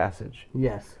Dark Passage.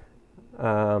 Yes.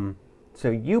 So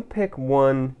you pick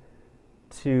one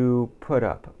to put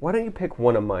up. Why don't you pick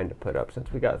one of mine to put up,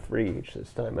 since we got 3 each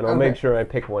this time, and I'll make sure I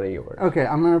pick one of yours. Okay,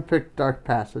 I'm going to pick Dark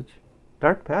Passage.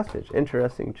 Dark Passage,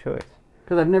 interesting choice.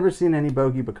 Because I've never seen any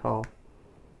Bogey Bacall.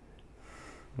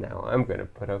 Now I'm going to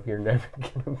put up You're Never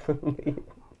Gonna Believe.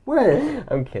 Wait.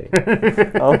 I'm kidding.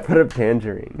 I'll put up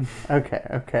Tangerine.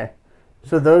 Okay.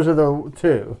 So those are the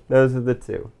 2. Those are the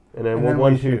 2. And then we'll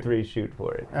 1, 2, 3 shoot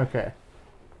for it. Okay.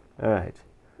 All right.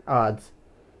 Odds.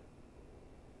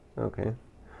 Okay.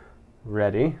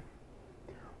 Ready?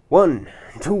 1,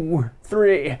 2,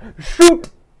 3, shoot!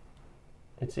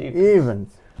 It's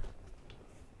Evens.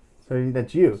 So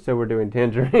that's you. So we're doing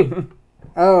Tangerine.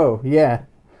 Oh, yeah.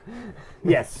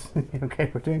 Yes. Okay,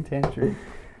 we're doing Tangerine.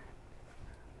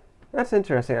 That's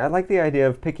interesting. I like the idea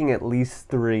of picking at least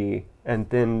 3 and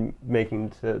then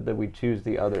making so that we choose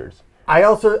the others.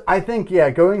 I think,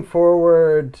 going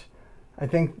forward, I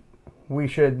think we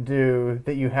should do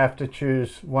that you have to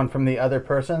choose one from the other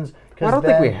person's. I don't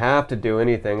think we have to do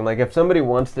anything. Like, if somebody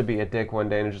wants to be a dick one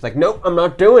day and it's just like, nope, I'm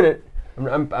not doing it.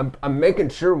 I'm making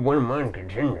sure one of mine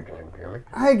continues.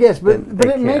 I guess, but it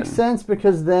can. makes sense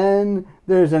because then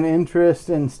there's an interest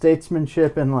in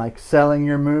statesmanship and like selling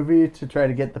your movie to try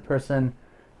to get the person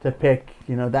to pick,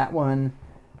 that one.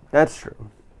 That's true.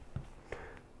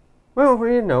 Well,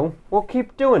 we'll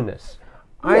keep doing this.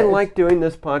 Yes. I like doing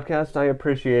this podcast. I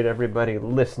appreciate everybody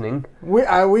listening. We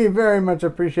very much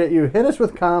appreciate you. Hit us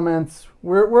with comments.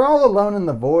 We're all alone in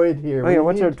the void here. Oh yeah,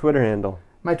 what's our Twitter handle?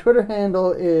 My Twitter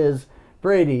handle is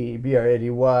Brady, Brady,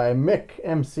 Mick,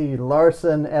 MC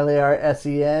Larson,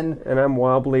 Larsen. And I'm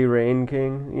Wobbly Rain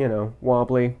King.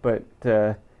 Wobbly, but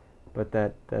that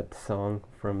song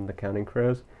from the Counting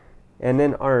Crows. And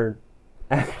then our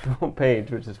actual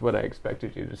page, which is what I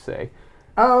expected you to say.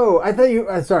 Oh, I thought you...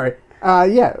 sorry.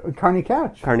 Carney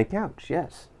Couch. Carney Couch,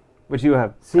 yes. Which you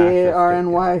have...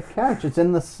 CARNY Couch. It's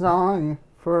in the song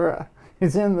for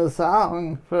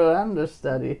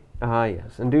Understudy. Ah,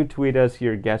 yes. And do tweet us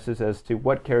your guesses as to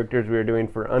what characters we are doing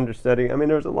for Understudy. I mean,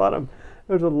 there's a lot of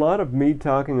me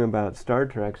talking about Star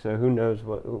Trek, so who knows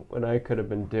what I could have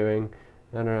been doing.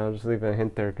 I don't know, I'll just leave a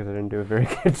hint there because I didn't do a very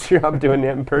good job doing the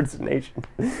impersonation.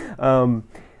 Do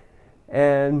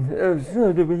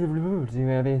you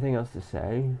have anything else to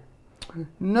say?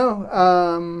 No.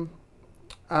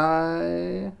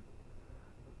 I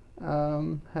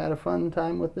had a fun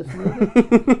time with this movie.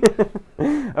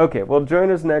 Okay, well,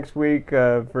 join us next week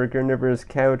for Carnivorous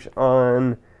Couch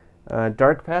on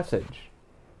Dark Passage.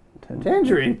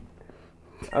 Tangerine.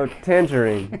 Oh,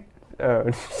 Tangerine.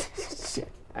 Oh, shit.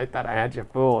 I thought I had you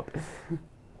fooled.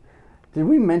 Did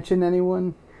we mention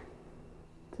anyone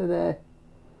today?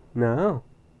 No.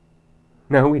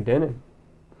 No, we didn't.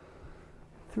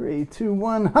 3, 2,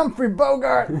 1, Humphrey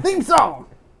Bogart theme song!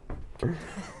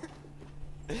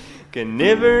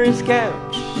 Carnivorous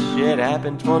Couch, it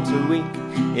happens once a week.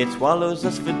 It swallows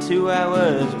us for 2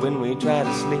 hours when we try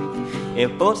to sleep. It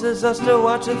forces us to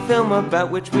watch a film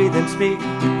about which we then speak.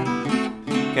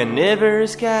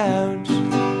 Carnivorous Couch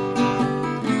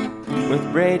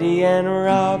with Brady and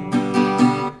Rob.